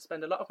I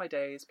spend a lot of my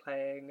days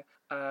playing,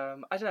 I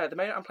don't know, at the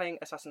moment I'm playing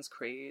Assassin's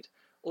Creed.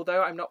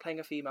 Although I'm not playing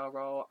a female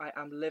role, I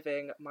am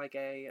living my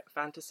gay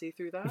fantasy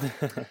through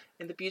that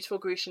in the beautiful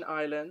Grecian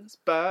islands.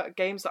 But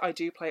games that I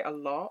do play a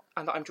lot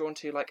and that I'm drawn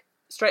to, like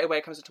straight away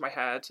comes into my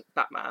head,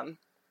 Batman.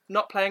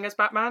 Not playing as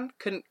Batman,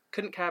 couldn't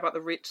care about the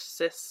rich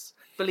cis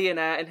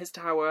billionaire in his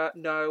tower.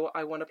 No,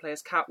 I want to play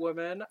as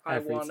Catwoman. I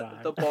want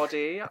the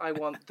body. I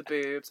want the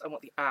boobs. I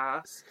want the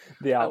ass.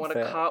 The outfit. I want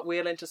to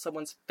cartwheel into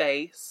someone's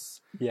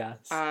face. Yes.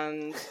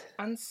 And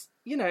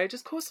you know,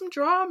 just cause some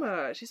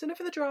drama. She's in it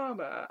for the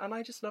drama, and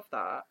I just love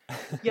that.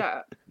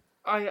 Yeah,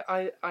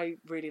 I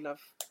really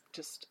love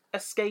just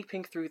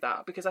escaping through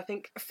that, because I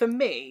think for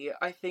me,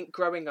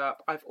 growing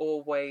up, I've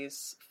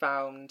always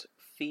found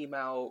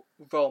female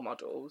role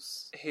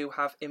models who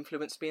have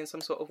influenced me in some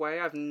sort of way.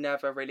 I've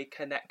never really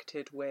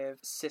connected with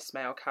cis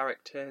male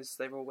characters.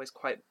 They're always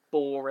quite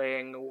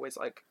boring, always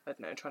like, I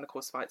don't know, trying to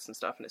cause fights and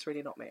stuff, and it's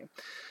really not me.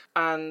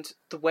 And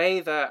the way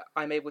that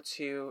I'm able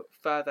to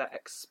further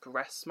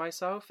express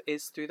myself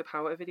is through the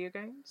power of video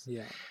games.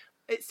 Yeah.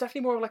 It's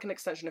definitely more like an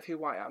extension of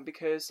who I am,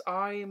 because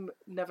I'm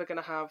never going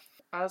to have,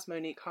 as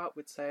Monique Hart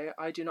would say,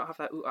 I do not have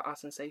that ooh-ah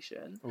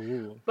sensation.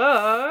 Ooh.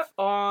 But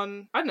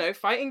on, I don't know,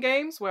 fighting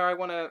games where I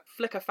want to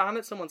flick a fan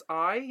at someone's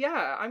eye,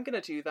 yeah, I'm going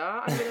to do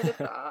that. I'm going to live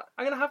that.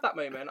 I'm going to have that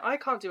moment. I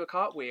can't do a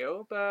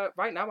cartwheel, but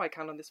right now I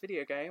can on this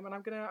video game, and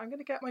I'm going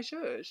to get my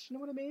shush. You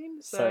know what I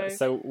mean?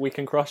 So we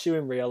can cross you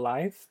in real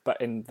life, but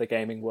in the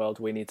gaming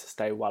world, we need to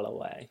stay well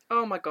away.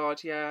 Oh my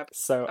god, yeah.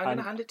 So I'm going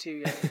to hand it to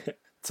you.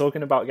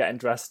 Talking about getting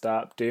dressed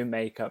up, doing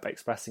makeup,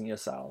 expressing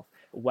yourself,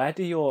 where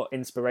do your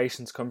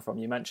inspirations come from?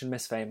 You mentioned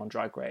Miss Fame on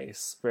Drag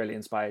Race really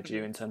inspired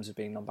you in terms of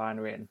being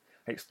non-binary and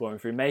exploring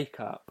through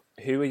makeup.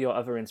 Who are your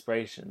other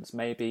inspirations?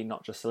 Maybe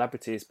not just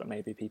celebrities, but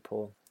maybe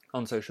people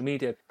on social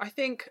media. I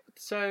think,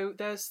 so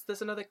there's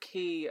another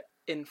key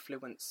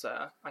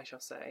influencer, I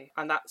shall say,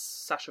 and that's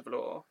Sasha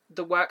Velour.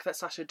 The work that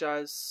Sasha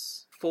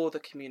does for the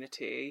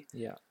community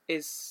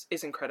is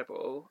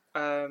incredible.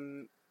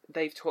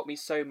 They've taught me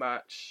so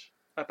much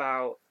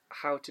about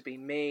how to be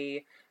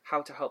me,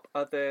 how to help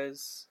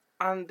others,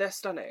 and they're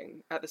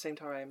stunning at the same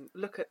time.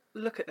 Look at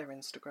their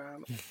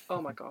Instagram.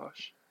 Oh my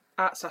gosh.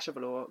 At Sasha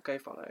Velour, go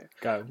follow.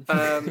 Go.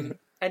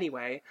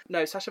 Anyway,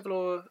 no, Sasha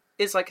Velour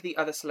is like the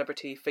other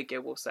celebrity figure,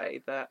 we'll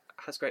say, that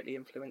has greatly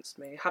influenced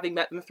me. Having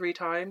met them 3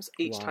 times,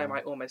 each time I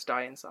almost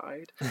die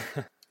inside.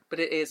 But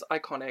it is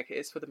iconic. It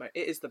is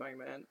it is the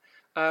moment.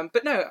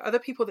 But no, other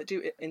people that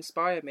do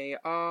inspire me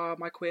are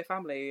my queer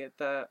family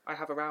that I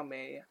have around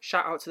me.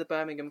 Shout out to the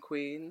Birmingham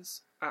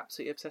Queens.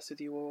 Absolutely obsessed with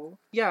you all.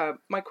 Yeah,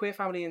 my queer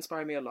family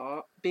inspire me a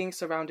lot. Being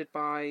surrounded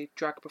by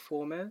drag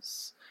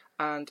performers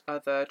and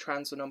other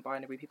trans and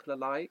non-binary people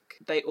alike,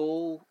 they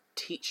all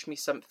teach me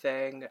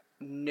something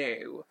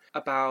new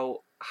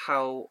about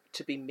how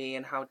to be me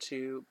and how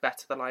to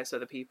better the lives of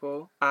other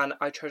people. And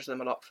I treasure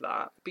them a lot for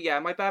that. But yeah,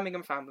 my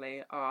Birmingham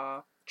family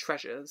are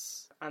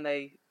treasures, and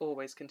they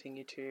always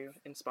continue to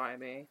inspire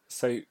me.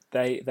 So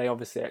they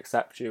obviously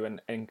accept you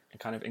and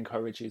kind of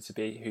encourage you to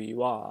be who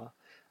you are.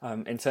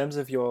 In terms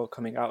of your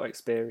coming out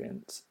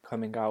experience,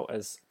 coming out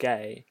as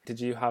gay,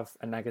 did you have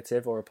a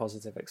negative or a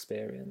positive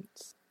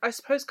experience? I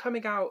suppose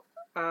coming out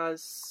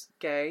as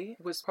gay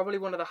was probably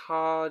one of the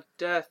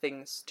harder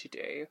things to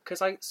do,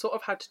 because I sort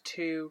of had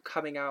 2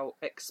 coming out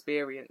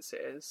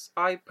experiences.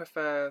 I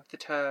prefer the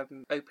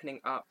term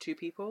opening up to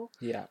people,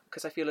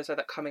 because I feel as though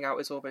that coming out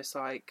is almost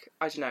like,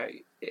 I don't know,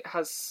 it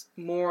has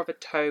more of a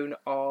tone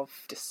of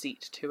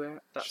deceit to it.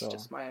 That's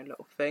just my own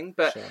little thing.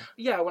 But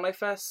yeah, when I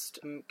first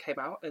came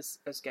out as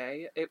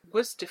gay, it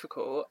was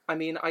difficult. I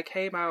mean, I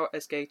came out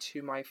as gay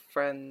to my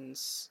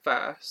friends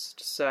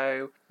first,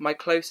 so my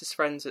closest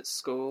friends at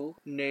school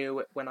knew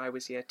when I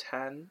was year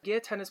 10.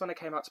 Year 10 is when I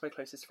came out to my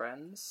closest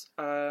friends,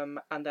 and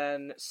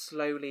then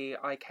slowly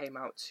I came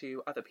out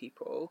to other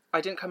people.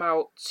 I didn't come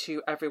out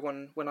to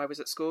everyone when I was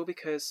at school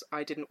because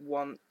I didn't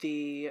want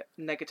the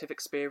negative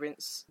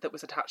experience that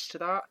was attached to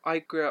that. I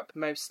grew up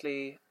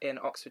mostly in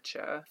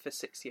Oxfordshire for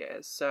 6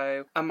 years,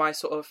 and my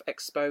sort of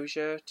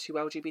exposure to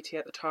LGBT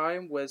at the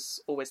time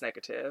was always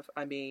negative.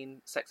 I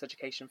mean, sex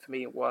education for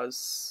me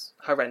was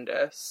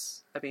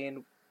horrendous. I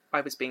mean,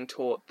 I was being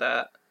taught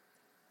that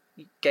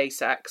gay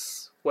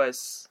sex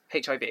was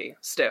HIV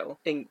still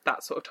in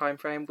that sort of time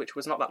frame, which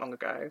was not that long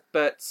ago.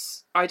 But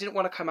I didn't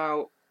want to come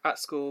out at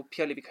school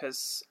purely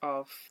because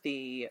of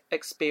the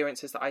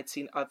experiences that I'd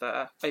seen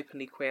other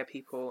openly queer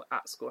people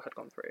at school had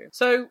gone through.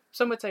 So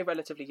some would say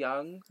relatively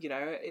young. You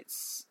know,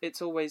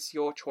 it's always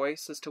your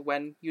choice as to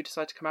when you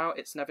decide to come out.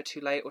 It's never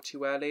too late or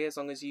too early, as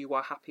long as you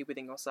are happy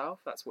within yourself.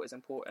 That's what is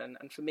important.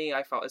 And for me,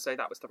 I felt as though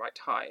that was the right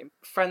time.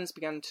 Friends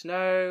began to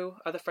know,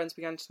 other friends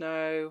began to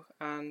know,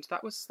 and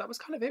that was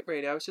kind of it,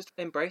 really. I was just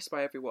embraced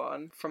by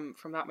everyone from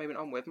that moment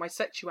onward. My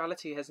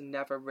sexuality has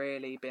never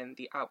really been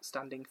the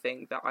outstanding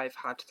thing that I've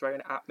had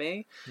thrown at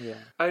me.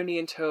 Only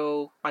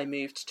until I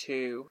moved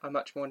to a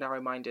much more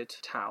narrow-minded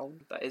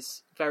town that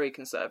is very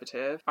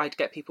conservative. I'd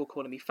get people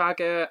calling me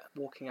faggot,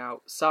 walking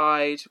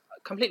outside,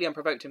 completely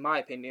unprovoked in my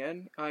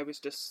opinion. I was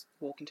just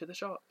walking to the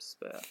shops,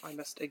 but I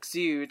must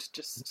exude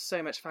just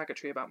so much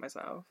faggotry about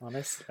myself.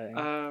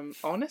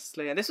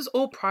 Honestly. And this was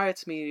all prior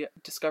to me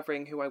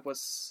discovering who I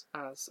was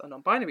as a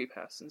non-binary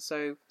person.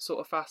 So sort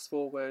of fast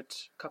forward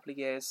a couple of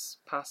years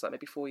past that,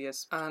 maybe 4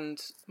 years, and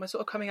my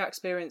sort of coming out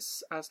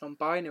experience as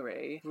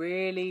non-binary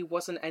really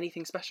wasn't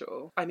anything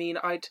special. I mean,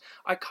 I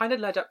kind of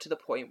led up to the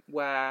point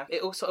where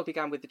it all sort of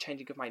began with the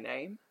changing of my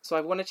name. So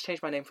I wanted to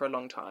change my name for a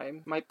long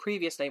time. My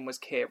previous name was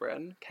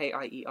Kiran,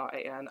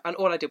 Kieran, and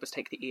all I did was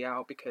take the E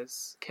out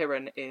because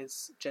Kiran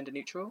is gender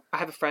neutral. I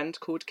have a friend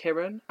called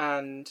Kiran,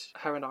 and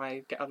her and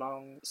I get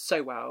along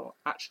so well.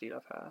 Actually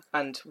love her.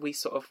 And we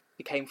sort of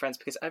became friends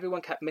because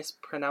everyone kept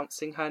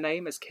mispronouncing her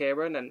name as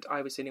Kiran, and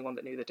I was the only one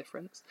that knew the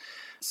difference.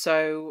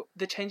 So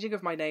the changing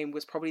of my name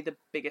was probably the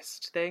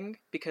biggest thing,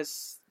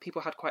 because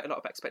people had quite a lot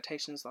of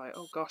expectations like,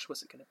 oh gosh,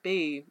 what's it going to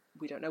be?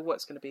 We don't know what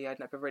it's going to be. I'd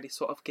never really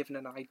sort of given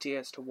an idea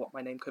as to what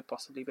my name could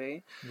possibly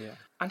be. Yeah.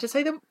 And to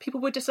say that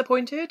people were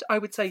disappointed, I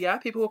would say, yeah,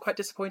 people were quite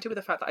disappointed with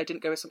the fact that I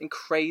didn't go with something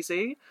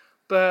crazy.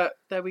 But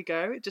there we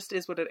go. It just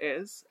is what it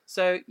is.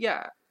 So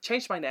yeah,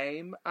 changed my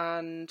name,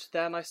 and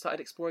then I started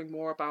exploring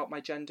more about my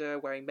gender,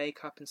 wearing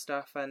makeup and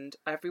stuff, and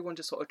everyone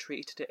just sort of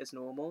treated it as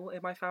normal in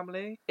my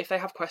family. If they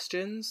have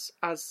questions,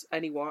 as I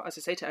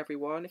say to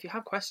everyone, if you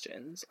have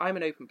questions, I'm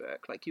an open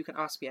book. Like, you can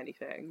ask me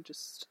anything.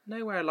 Just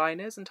know where a line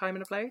is and time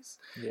and a place.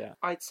 Yeah.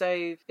 I'd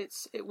say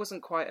it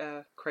wasn't quite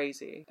a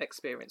crazy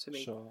experience for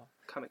me. Sure.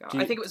 Coming out.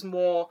 I think it was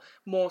more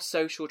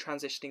social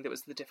transitioning that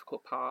was the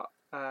difficult part.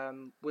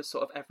 Was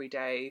sort of every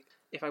day,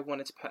 if I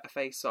wanted to put a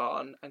face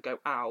on and go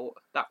out,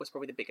 that was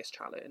probably the biggest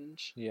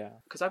challenge. Yeah.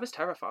 Because I was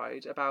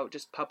terrified about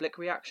just public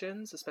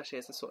reactions, especially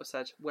as I sort of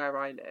said, where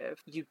I live,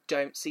 you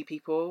don't see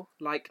people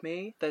like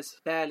me. There's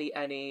barely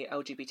any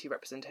LGBT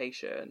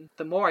representation.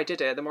 The more I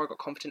did it, the more I got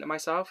confident in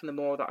myself, and the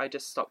more that I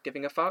just stopped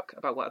giving a fuck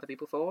about what other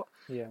people thought.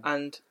 Yeah.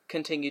 And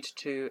continued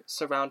to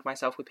surround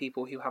myself with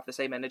people who have the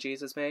same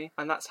energies as me.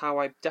 And that's how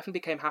I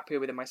definitely became happier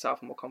within myself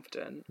and more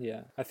confident.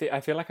 Yeah.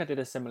 I feel like I did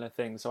a similar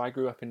thing. So I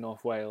grew up in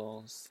North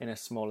Wales in a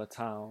smaller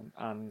town,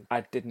 and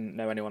I didn't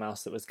know anyone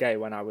else that was gay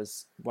when I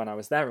was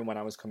there and when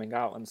I was coming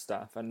out and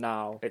stuff. And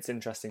now it's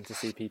interesting to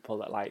see people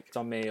that liked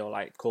on me or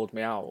like called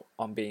me out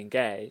on being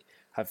gay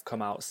have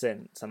come out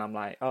since, and I'm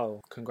like,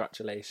 oh,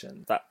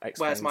 congratulations. That explains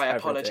Where's my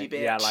everything. apology,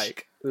 bitch? Yeah,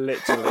 like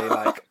literally,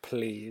 like,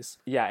 please.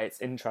 Yeah, it's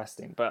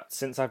interesting. But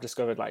since I've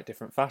discovered like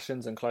different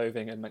fashions and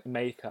clothing and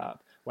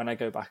makeup, when I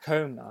go back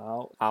home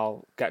now,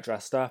 I'll get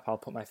dressed up, I'll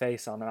put my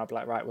face on, and I'll be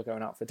like, right, we're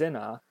going out for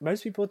dinner.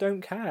 Most people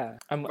don't care.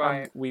 And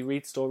we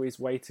read stories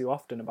way too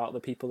often about the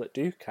people that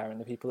do care and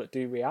the people that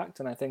do react.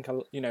 And I think,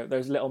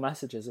 those little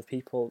messages of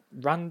people,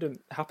 random,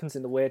 happens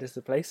in the weirdest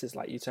of places.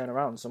 Like, you turn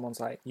around,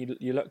 someone's like,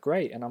 you look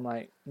great. And I'm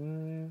like,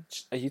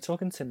 are you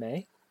talking to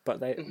me? But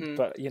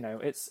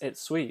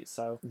it's sweet.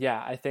 So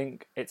yeah, I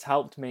think it's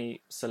helped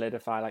me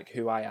solidify like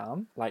who I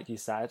am, like you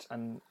said,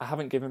 and I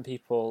haven't given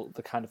people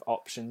the kind of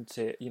option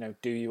to,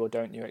 do you or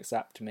don't you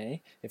accept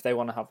me. If they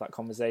want to have that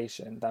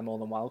conversation, they're more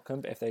than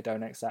welcome. But if they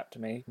don't accept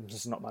me,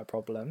 it's not my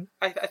problem.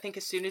 I think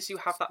as soon as you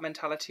have that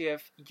mentality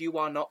of you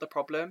are not the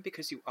problem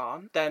because you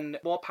aren't, then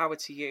more power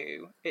to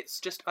you. It's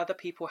just other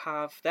people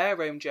have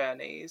their own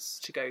journeys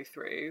to go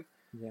through.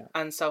 Yeah.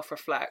 And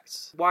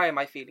self-reflect. Why am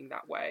I feeling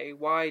that way?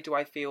 Why do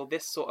I feel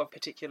this sort of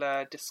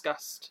particular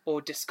disgust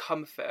or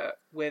discomfort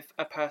with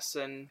a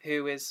person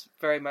who is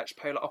very much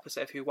polar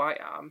opposite of who I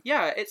am?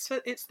 Yeah,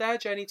 it's their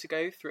journey to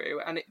go through,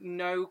 and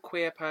no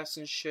queer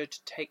person should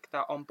take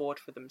that on board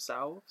for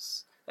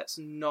themselves. That's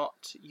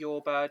not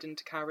your burden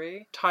to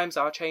carry. Times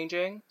are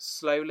changing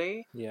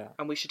slowly. Yeah.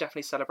 And we should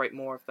definitely celebrate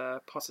more of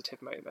the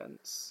positive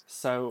moments.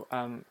 So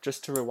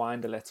just to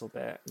rewind a little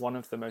bit, one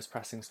of the most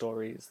pressing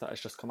stories that has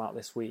just come out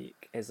this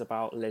week is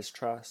about Liz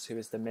Truss, who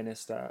is the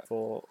Minister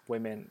for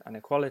Women and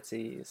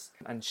Equalities.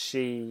 And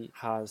she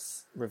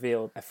has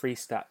revealed a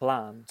 3-step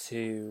plan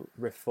to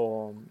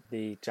reform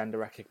the Gender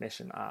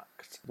Recognition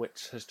Act,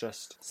 which has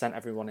just sent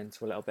everyone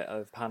into a little bit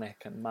of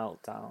panic and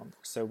meltdown.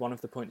 So one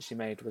of the points she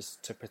made was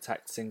to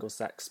protect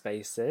single-sex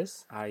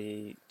spaces,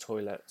 i.e.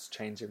 toilets,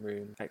 changing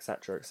rooms,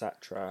 etc.,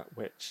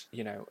 which,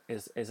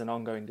 is an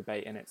ongoing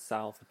debate in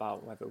itself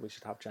about whether we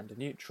should have gender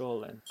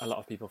neutral, and a lot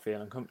of people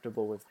feel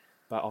uncomfortable with.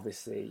 But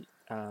obviously,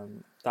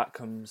 that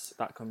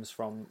comes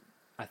from,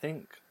 I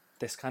think,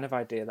 this kind of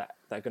idea that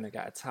they're going to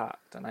get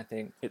attacked. And I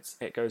think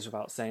it goes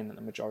without saying that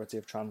the majority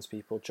of trans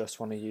people just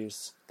want to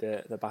use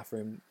the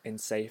bathroom in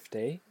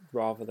safety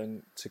rather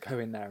than to go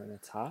in there and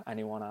attack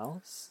anyone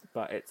else.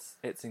 But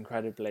it's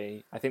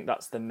incredibly, I think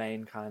that's the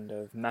main kind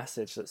of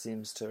message that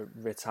seems to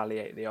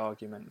retaliate the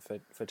argument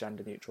for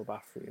gender neutral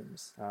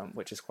bathrooms,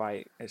 which is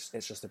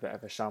it's just a bit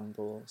of a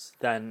shambles.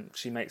 Then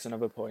she makes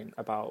another point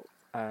about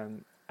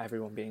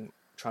everyone being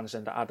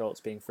transgender adults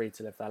being free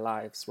to live their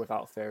lives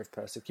without fear of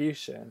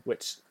persecution,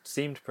 which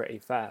seemed pretty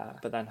fair.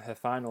 But then her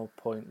final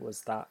point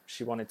was that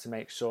she wanted to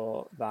make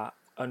sure that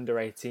under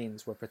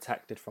 18s were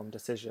protected from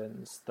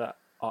decisions that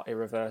are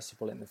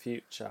irreversible in the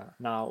future.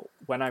 Now,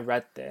 when I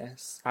read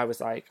this, I was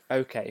like,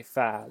 okay,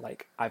 fair.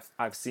 Like,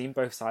 I've seen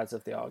both sides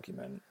of the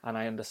argument, and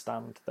I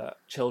understand that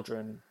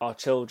children are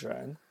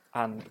children,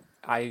 and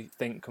I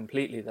think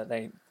completely that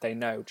they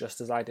know, just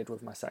as I did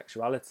with my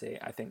sexuality.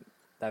 I think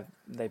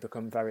they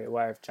become very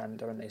aware of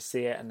gender, and they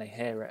see it and they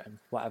hear it and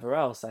whatever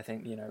else. I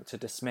think, to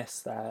dismiss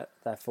their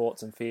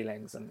thoughts and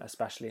feelings, and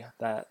especially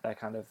their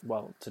kind of,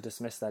 to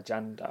dismiss their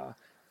gender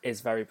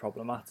is very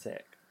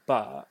problematic.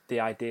 But the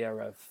idea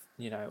of,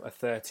 a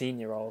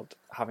 13-year-old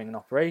having an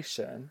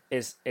operation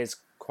is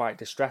quite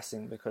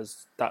distressing,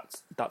 because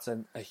that's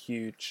a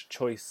huge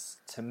choice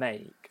to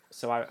make.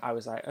 So I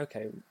was like,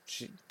 okay,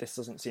 this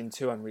doesn't seem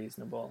too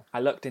unreasonable. I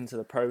looked into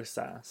the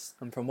process,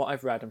 and from what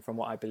I've read and from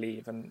what I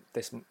believe, and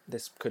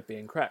this could be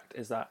incorrect,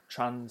 is that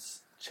trans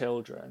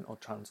children or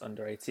trans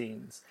under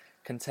 18s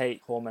can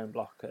take hormone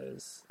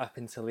blockers up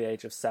until the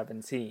age of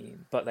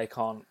 17, but they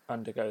can't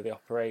undergo the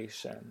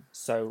operation.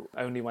 So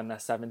only when they're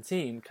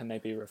 17 can they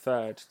be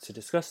referred to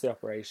discuss the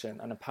operation,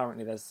 and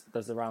apparently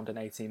there's around an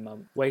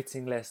 18-month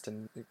waiting list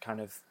and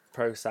kind of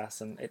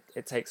process, and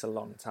it takes a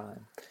long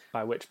time,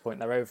 by which point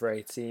they're over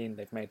 18,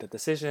 they've made a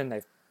decision,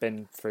 they've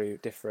been through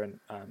different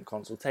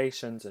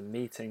consultations and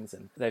meetings,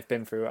 and they've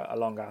been through a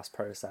long ass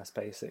process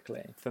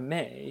basically. For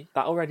me,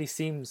 that already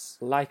seems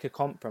like a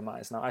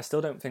compromise. Now, I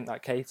still don't think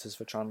that caters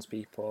for trans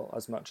people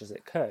as much as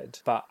it could,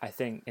 but I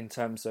think in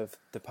terms of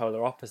the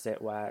polar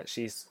opposite, where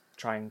she's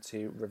trying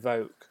to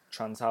revoke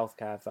trans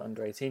healthcare for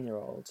under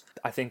 18-year-olds,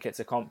 I think it's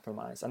a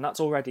compromise, and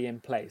that's already in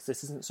place.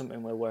 This isn't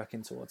something we're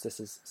working towards. This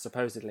is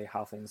supposedly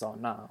how things are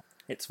now.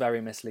 It's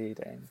very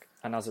misleading,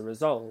 and as a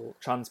result,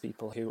 trans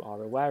people who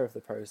are aware of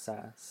the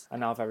process are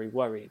now very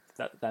worried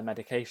that their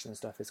medication and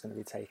stuff is going to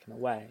be taken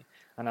away.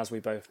 And as we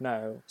both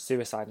know,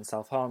 suicide and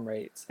self-harm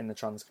rates in the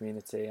trans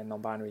community and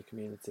non-binary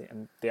community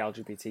and the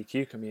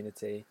LGBTQ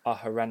community are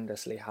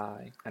horrendously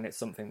high, and it's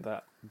something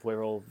that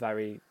we're all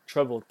very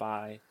troubled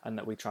by and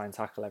that we try and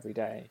tackle every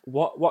day.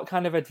 What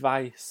kind of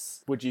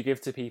advice would you give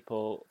to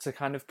people to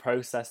kind of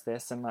process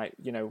this, and like,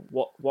 you know,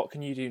 what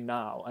can you do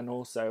now? And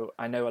also,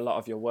 I know a lot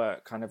of your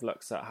work kind of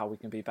looks at how we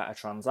can be better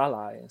trans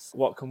allies.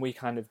 What can we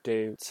kind of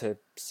do to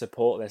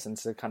support this and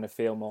to kind of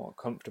feel more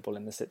comfortable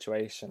in the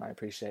situation? I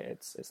appreciate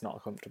it's not a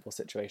comfortable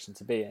situation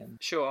to be in.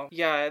 Sure.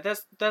 Yeah,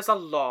 there's a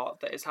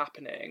lot that is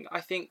happening.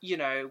 I think, you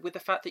know, with the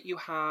fact that you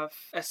have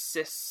a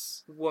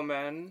cis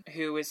woman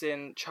who is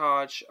in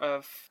charge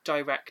of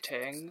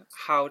directing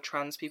how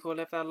trans people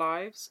live their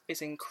lives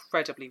is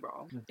incredibly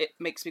wrong. It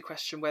makes me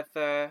question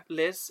whether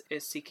Liz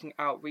is seeking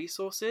out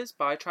resources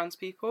by trans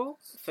people.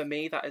 For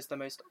me, that is the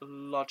most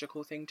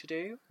logical thing to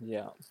do.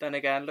 Yeah. Then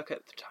again, look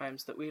at the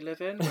times that we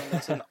live in when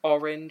there's an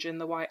orange in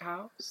the White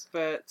House.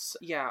 But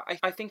yeah,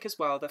 I think as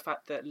well the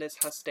fact that Liz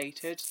has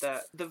stated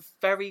that the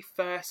very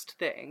first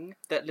thing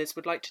that Liz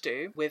would like to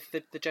do with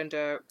the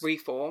gender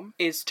reform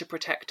is to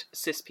protect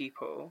cis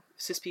people.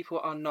 Cis people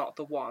are not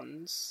the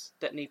ones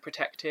that need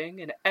protecting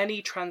in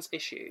any trans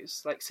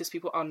issues. Like, cis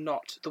people are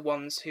not the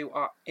ones who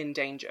are in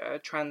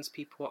danger. Trans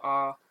people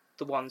are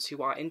the ones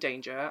who are in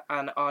danger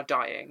and are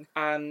dying.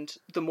 And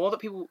the more that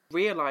people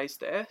realise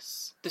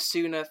this, the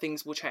sooner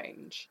things will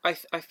change. I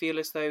feel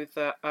as though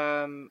that,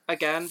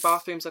 again,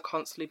 bathrooms are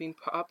constantly being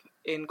put up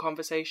in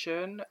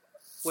conversation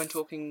when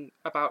talking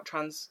about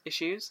trans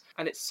issues,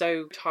 and it's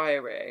so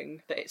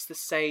tiring that it's the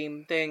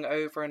same thing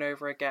over and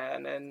over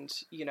again. And,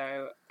 you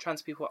know,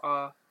 trans people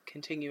are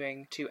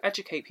continuing to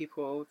educate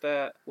people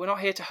that we're not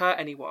here to hurt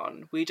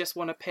anyone. We just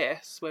want to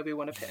piss where we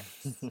want to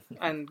piss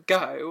and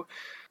go.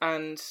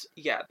 And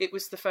yeah, it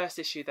was the first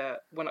issue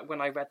that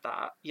when I read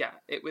that, yeah,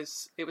 it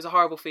was a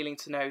horrible feeling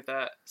to know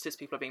that cis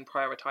people are being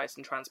prioritised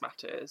in trans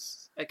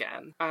matters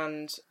again.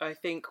 And I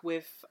think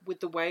with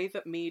the way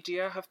that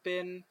media have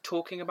been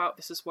talking about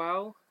this as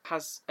well,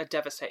 has a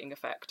devastating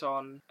effect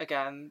on,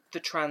 again,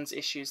 the trans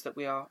issues that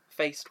we are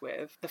faced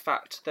with. The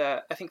fact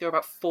that I think there were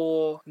about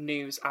 4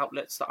 news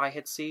outlets that I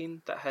had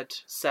seen that had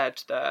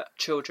said that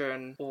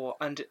children or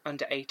under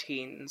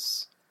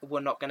 18s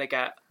were not going to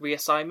get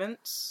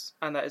reassignments,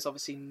 and that is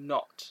obviously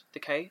not the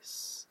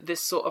case.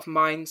 This sort of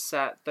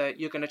mindset that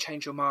you're going to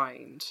change your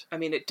mind, I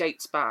mean, it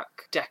dates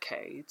back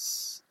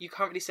decades. You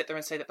can't really sit there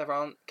and say that there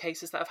aren't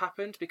cases that have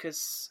happened,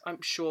 because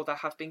I'm sure there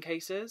have been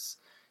cases.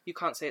 You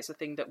can't say it's a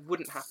thing that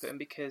wouldn't happen,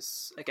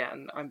 because,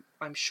 again,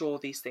 I'm sure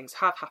these things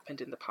have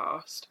happened in the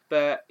past,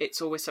 but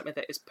it's always something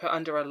that is put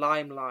under a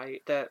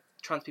limelight that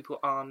trans people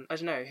aren't, I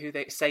don't know, who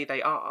they say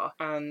they are.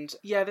 And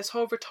yeah, this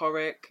whole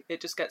rhetoric,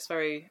 it gets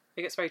very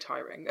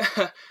tiring.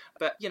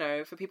 But, you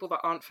know, for people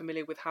that aren't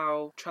familiar with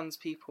how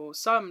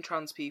some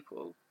trans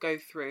people go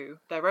through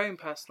their own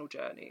personal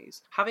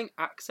journeys, having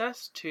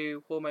access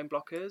to hormone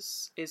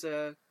blockers is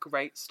a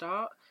great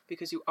start,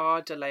 because you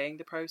are delaying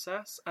the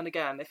process. And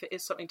again, if it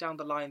is something down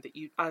the line that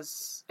you,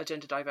 as a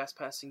gender diverse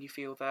person, you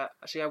feel that,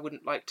 actually, I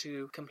wouldn't like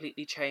to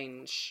completely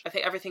change. I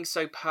think everything's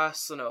so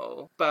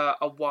personal, but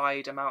a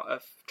wide amount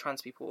of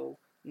trans people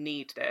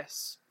need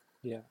this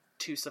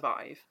to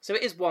survive. So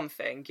it is one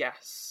thing,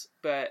 yes,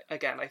 but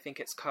again, I think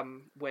it's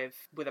come with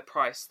a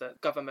price that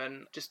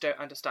government just don't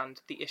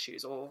understand the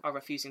issues or are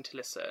refusing to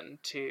listen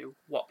to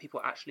what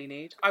people actually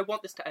need. I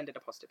want this to end in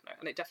a positive note,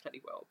 and it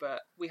definitely will,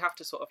 but we have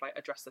to sort of like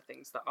address the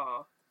things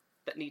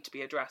that need to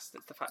be addressed.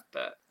 It's the fact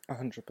that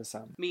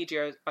 100%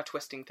 media are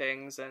twisting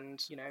things,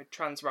 and, you know,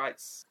 trans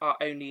rights are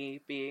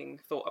only being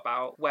thought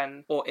about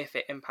when or if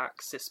it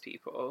impacts cis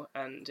people,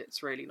 and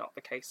it's really not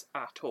the case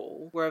at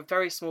all. We're a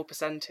very small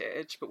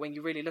percentage, but when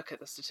you really look at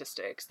the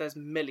statistics, there's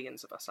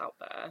millions of us out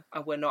there,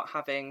 and we're not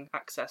having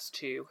access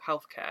to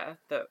healthcare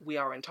that we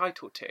are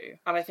entitled to.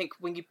 And I think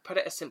when you put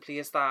it as simply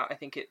as that, I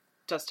think it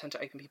does tend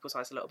to open people's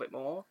eyes a little bit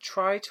more.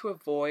 Try to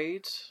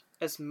avoid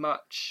as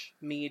much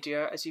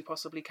media as you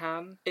possibly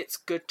can. It's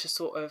good to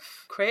sort of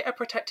create a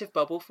protective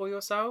bubble for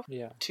yourself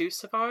to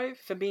survive.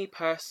 For me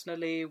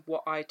personally,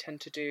 what I tend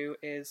to do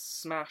is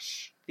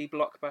smash the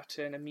block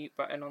button and mute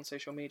button on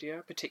social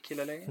media,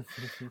 particularly,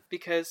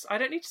 because I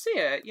don't need to see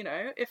it. You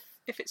know, if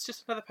it's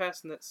just another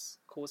person that's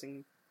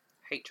causing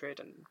hatred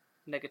and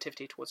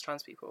negativity towards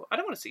trans people, I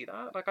don't want to see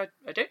that. Like, I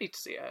don't need to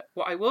see it.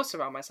 What I will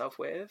surround myself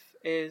with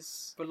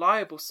is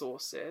reliable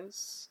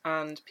sources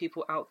and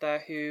people out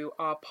there who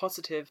are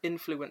positive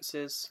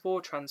influences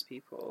for trans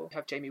people. You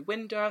have Jamie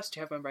Windust,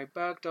 you have Monroe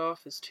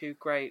Bergdorf as two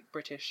great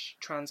British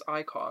trans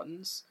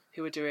icons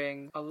who are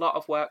doing a lot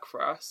of work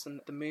for us and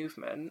the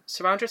movement.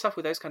 Surround yourself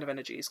with those kind of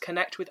energies.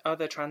 Connect with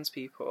other trans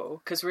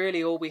people, because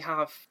really all we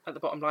have at the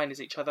bottom line is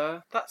each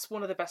other. That's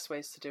one of the best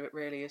ways to do it,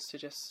 really, is to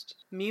just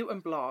mute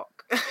and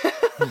block.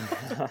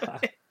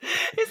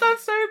 It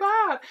sounds so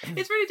bad.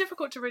 It's really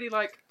difficult to really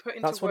like put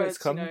into words. That's what it's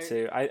come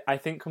to. I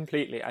think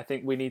completely. I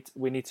think we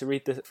need to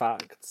read the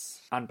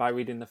facts, and by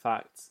reading the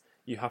facts,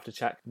 you have to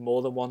check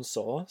more than one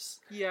source.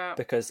 Yeah.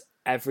 Because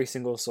every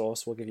single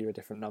source will give you a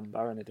different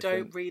number and a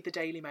different... Don't read the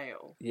Daily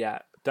Mail. Yeah,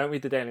 don't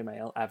read the Daily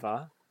Mail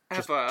ever.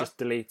 Just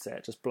delete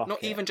it. Just block it.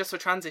 Not even just for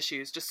trans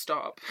issues. Just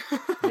stop.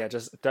 Yeah,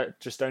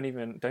 don't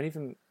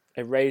even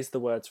erase the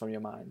words from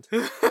your mind.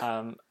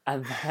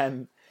 And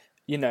then,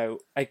 you know,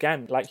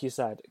 again, like you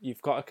said,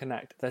 you've got to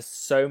connect. There's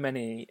so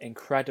many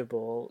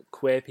incredible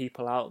queer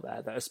people out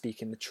there that are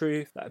speaking the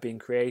truth, that are being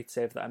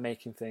creative, that are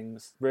making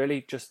things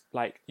really just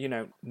like, you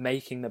know,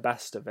 making the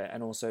best of it,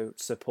 and also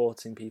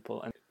supporting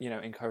people and, you know,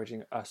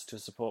 encouraging us to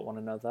support one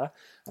another.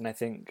 And I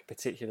think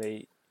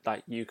particularly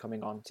like you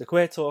coming on to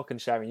Queer Talk and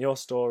sharing your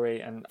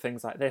story and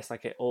things like this,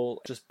 like it all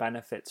just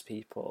benefits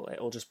people. It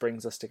all just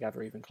brings us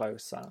together even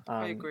closer.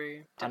 I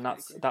agree. And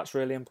that's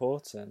really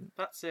important.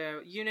 That's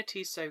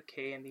unity is so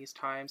key in these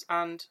times.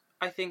 And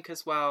I think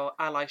as well,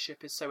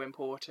 allyship is so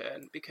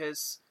important,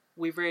 because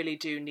we really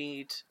do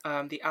need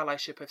the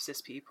allyship of cis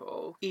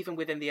people. Even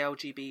within the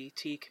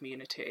LGBT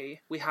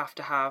community, we have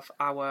to have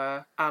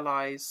our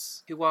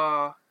allies who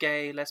are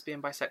gay,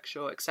 lesbian,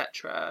 bisexual,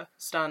 etc.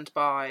 stand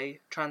by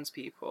trans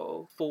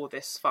people for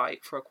this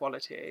fight for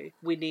equality.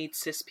 We need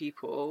cis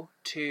people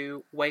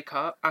to wake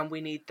up, and we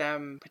need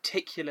them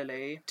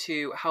particularly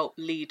to help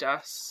lead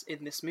us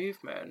in this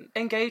movement.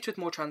 Engage with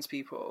more trans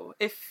people.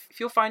 If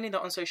you're finding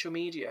that on social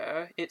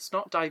media it's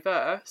not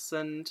diverse,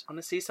 and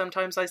honestly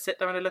sometimes I sit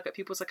there and I look at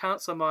people's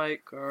accounts, I'm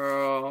like,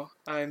 girl,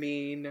 I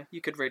mean,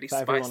 you could really spice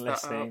that up. For everyone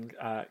listening,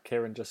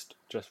 Kiran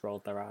just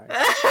rolled their eyes,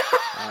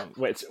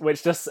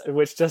 which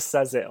just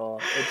says it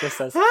all. It just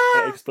says,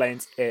 it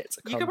explains it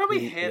completely. You can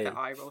probably hear the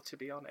eye roll, to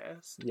be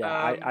honest.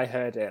 Yeah, I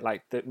heard it.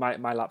 Like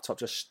my laptop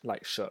just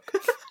like shook.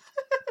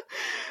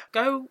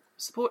 Go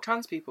support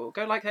trans people.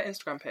 Go like their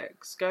Instagram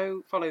pics.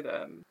 Go follow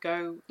them.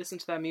 Go listen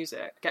to their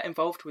music. Get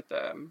involved with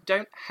them.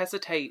 Don't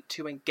hesitate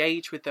to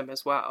engage with them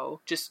as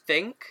well. Just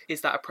think, is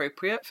that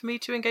appropriate for me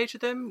to engage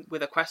with them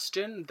with a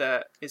question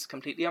that is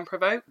completely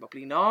unprovoked?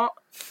 Probably not.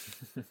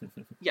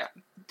 Yeah,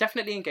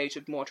 definitely engage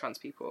with more trans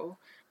people.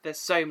 There's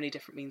so many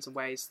different means and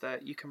ways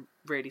that you can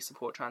really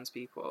support trans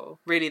people.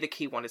 Really, the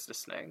key one is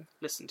listening.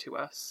 Listen to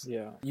us.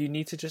 Yeah. You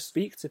need to just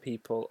speak to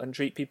people and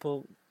treat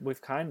people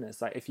with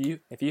kindness. Like if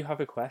you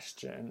have a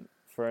question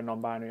for a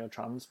non-binary or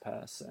trans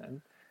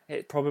person,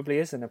 it probably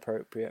is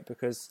inappropriate,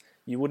 because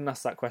you wouldn't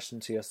ask that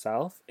question to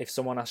yourself. If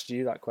someone asked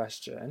you that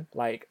question,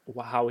 like,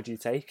 how would you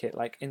take it?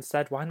 Like,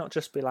 instead, why not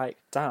just be like,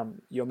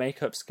 damn, your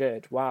makeup's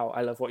good. Wow,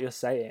 I love what you're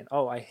saying.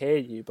 Oh, I hear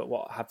you, but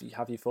what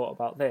have you thought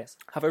about this?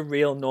 Have a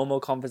real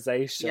normal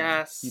conversation.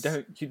 Yes.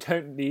 You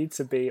don't need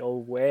to be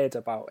all weird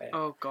about it.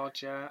 Oh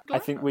God, yeah. I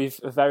think we've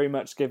very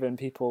much given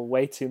people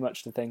way too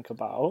much to think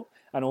about,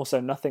 and also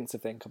nothing to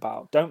think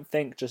about. Don't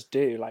think, just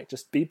do. Like,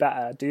 just be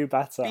better, do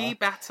better. Be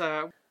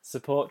better.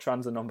 Support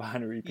trans and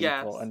non-binary people,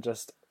 yes. And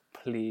just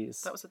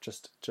please,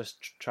 just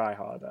try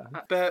harder.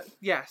 But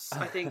yes,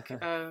 I think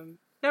no,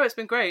 it's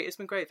been great. It's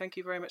been great. Thank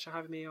you very much for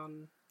having me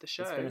on the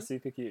show. It's been a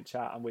super cute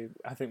chat, and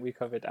I think we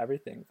covered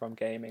everything from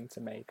gaming to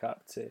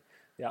makeup to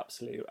the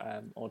absolute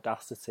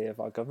audacity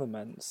of our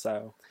government.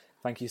 So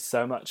thank you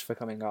so much for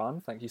coming on.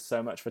 Thank you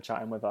so much for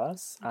chatting with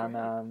us,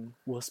 and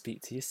we'll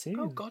speak to you soon.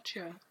 Oh,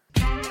 gotcha.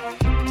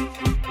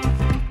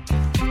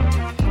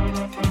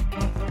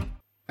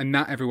 And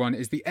that, everyone,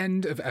 is the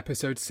end of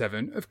episode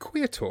 7 of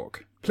Queer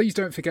Talk. Please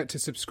don't forget to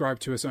subscribe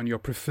to us on your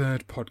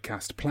preferred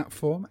podcast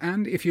platform.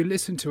 And if you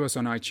listen to us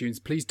on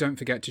iTunes, please don't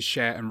forget to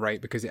share and rate,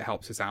 because it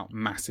helps us out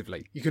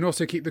massively. You can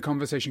also keep the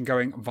conversation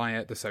going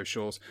via the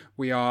socials.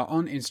 We are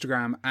on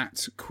Instagram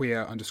at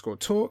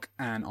queer_talk,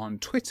 and on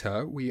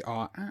Twitter we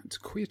are at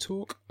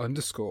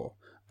queertalk_.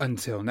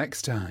 Until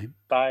next time.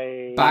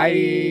 Bye.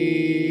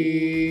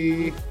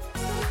 Bye.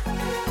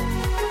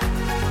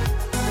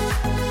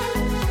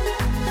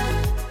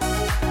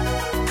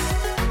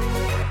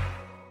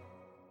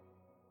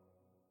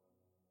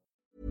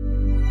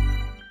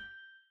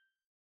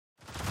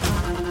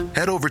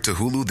 Head over to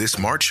Hulu this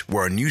March,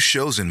 where our new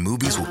shows and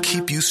movies will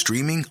keep you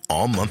streaming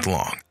all month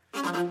long.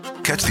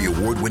 Catch the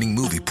award-winning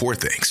movie Poor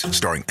Things,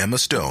 starring Emma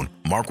Stone,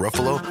 Mark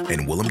Ruffalo,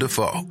 and Willem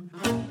Dafoe.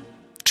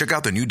 Check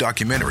out the new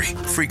documentary,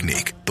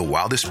 Freaknik, The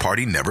Wildest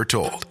Party Never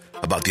Told,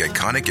 about the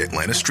iconic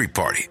Atlanta Street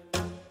Party.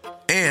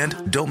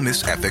 And don't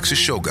miss FX's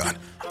Shogun,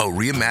 a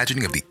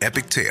reimagining of the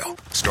epic tale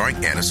starring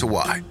Anna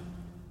Sawai.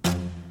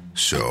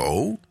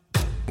 So,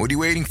 what are you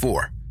waiting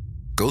for?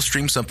 Go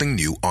stream something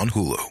new on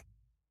Hulu.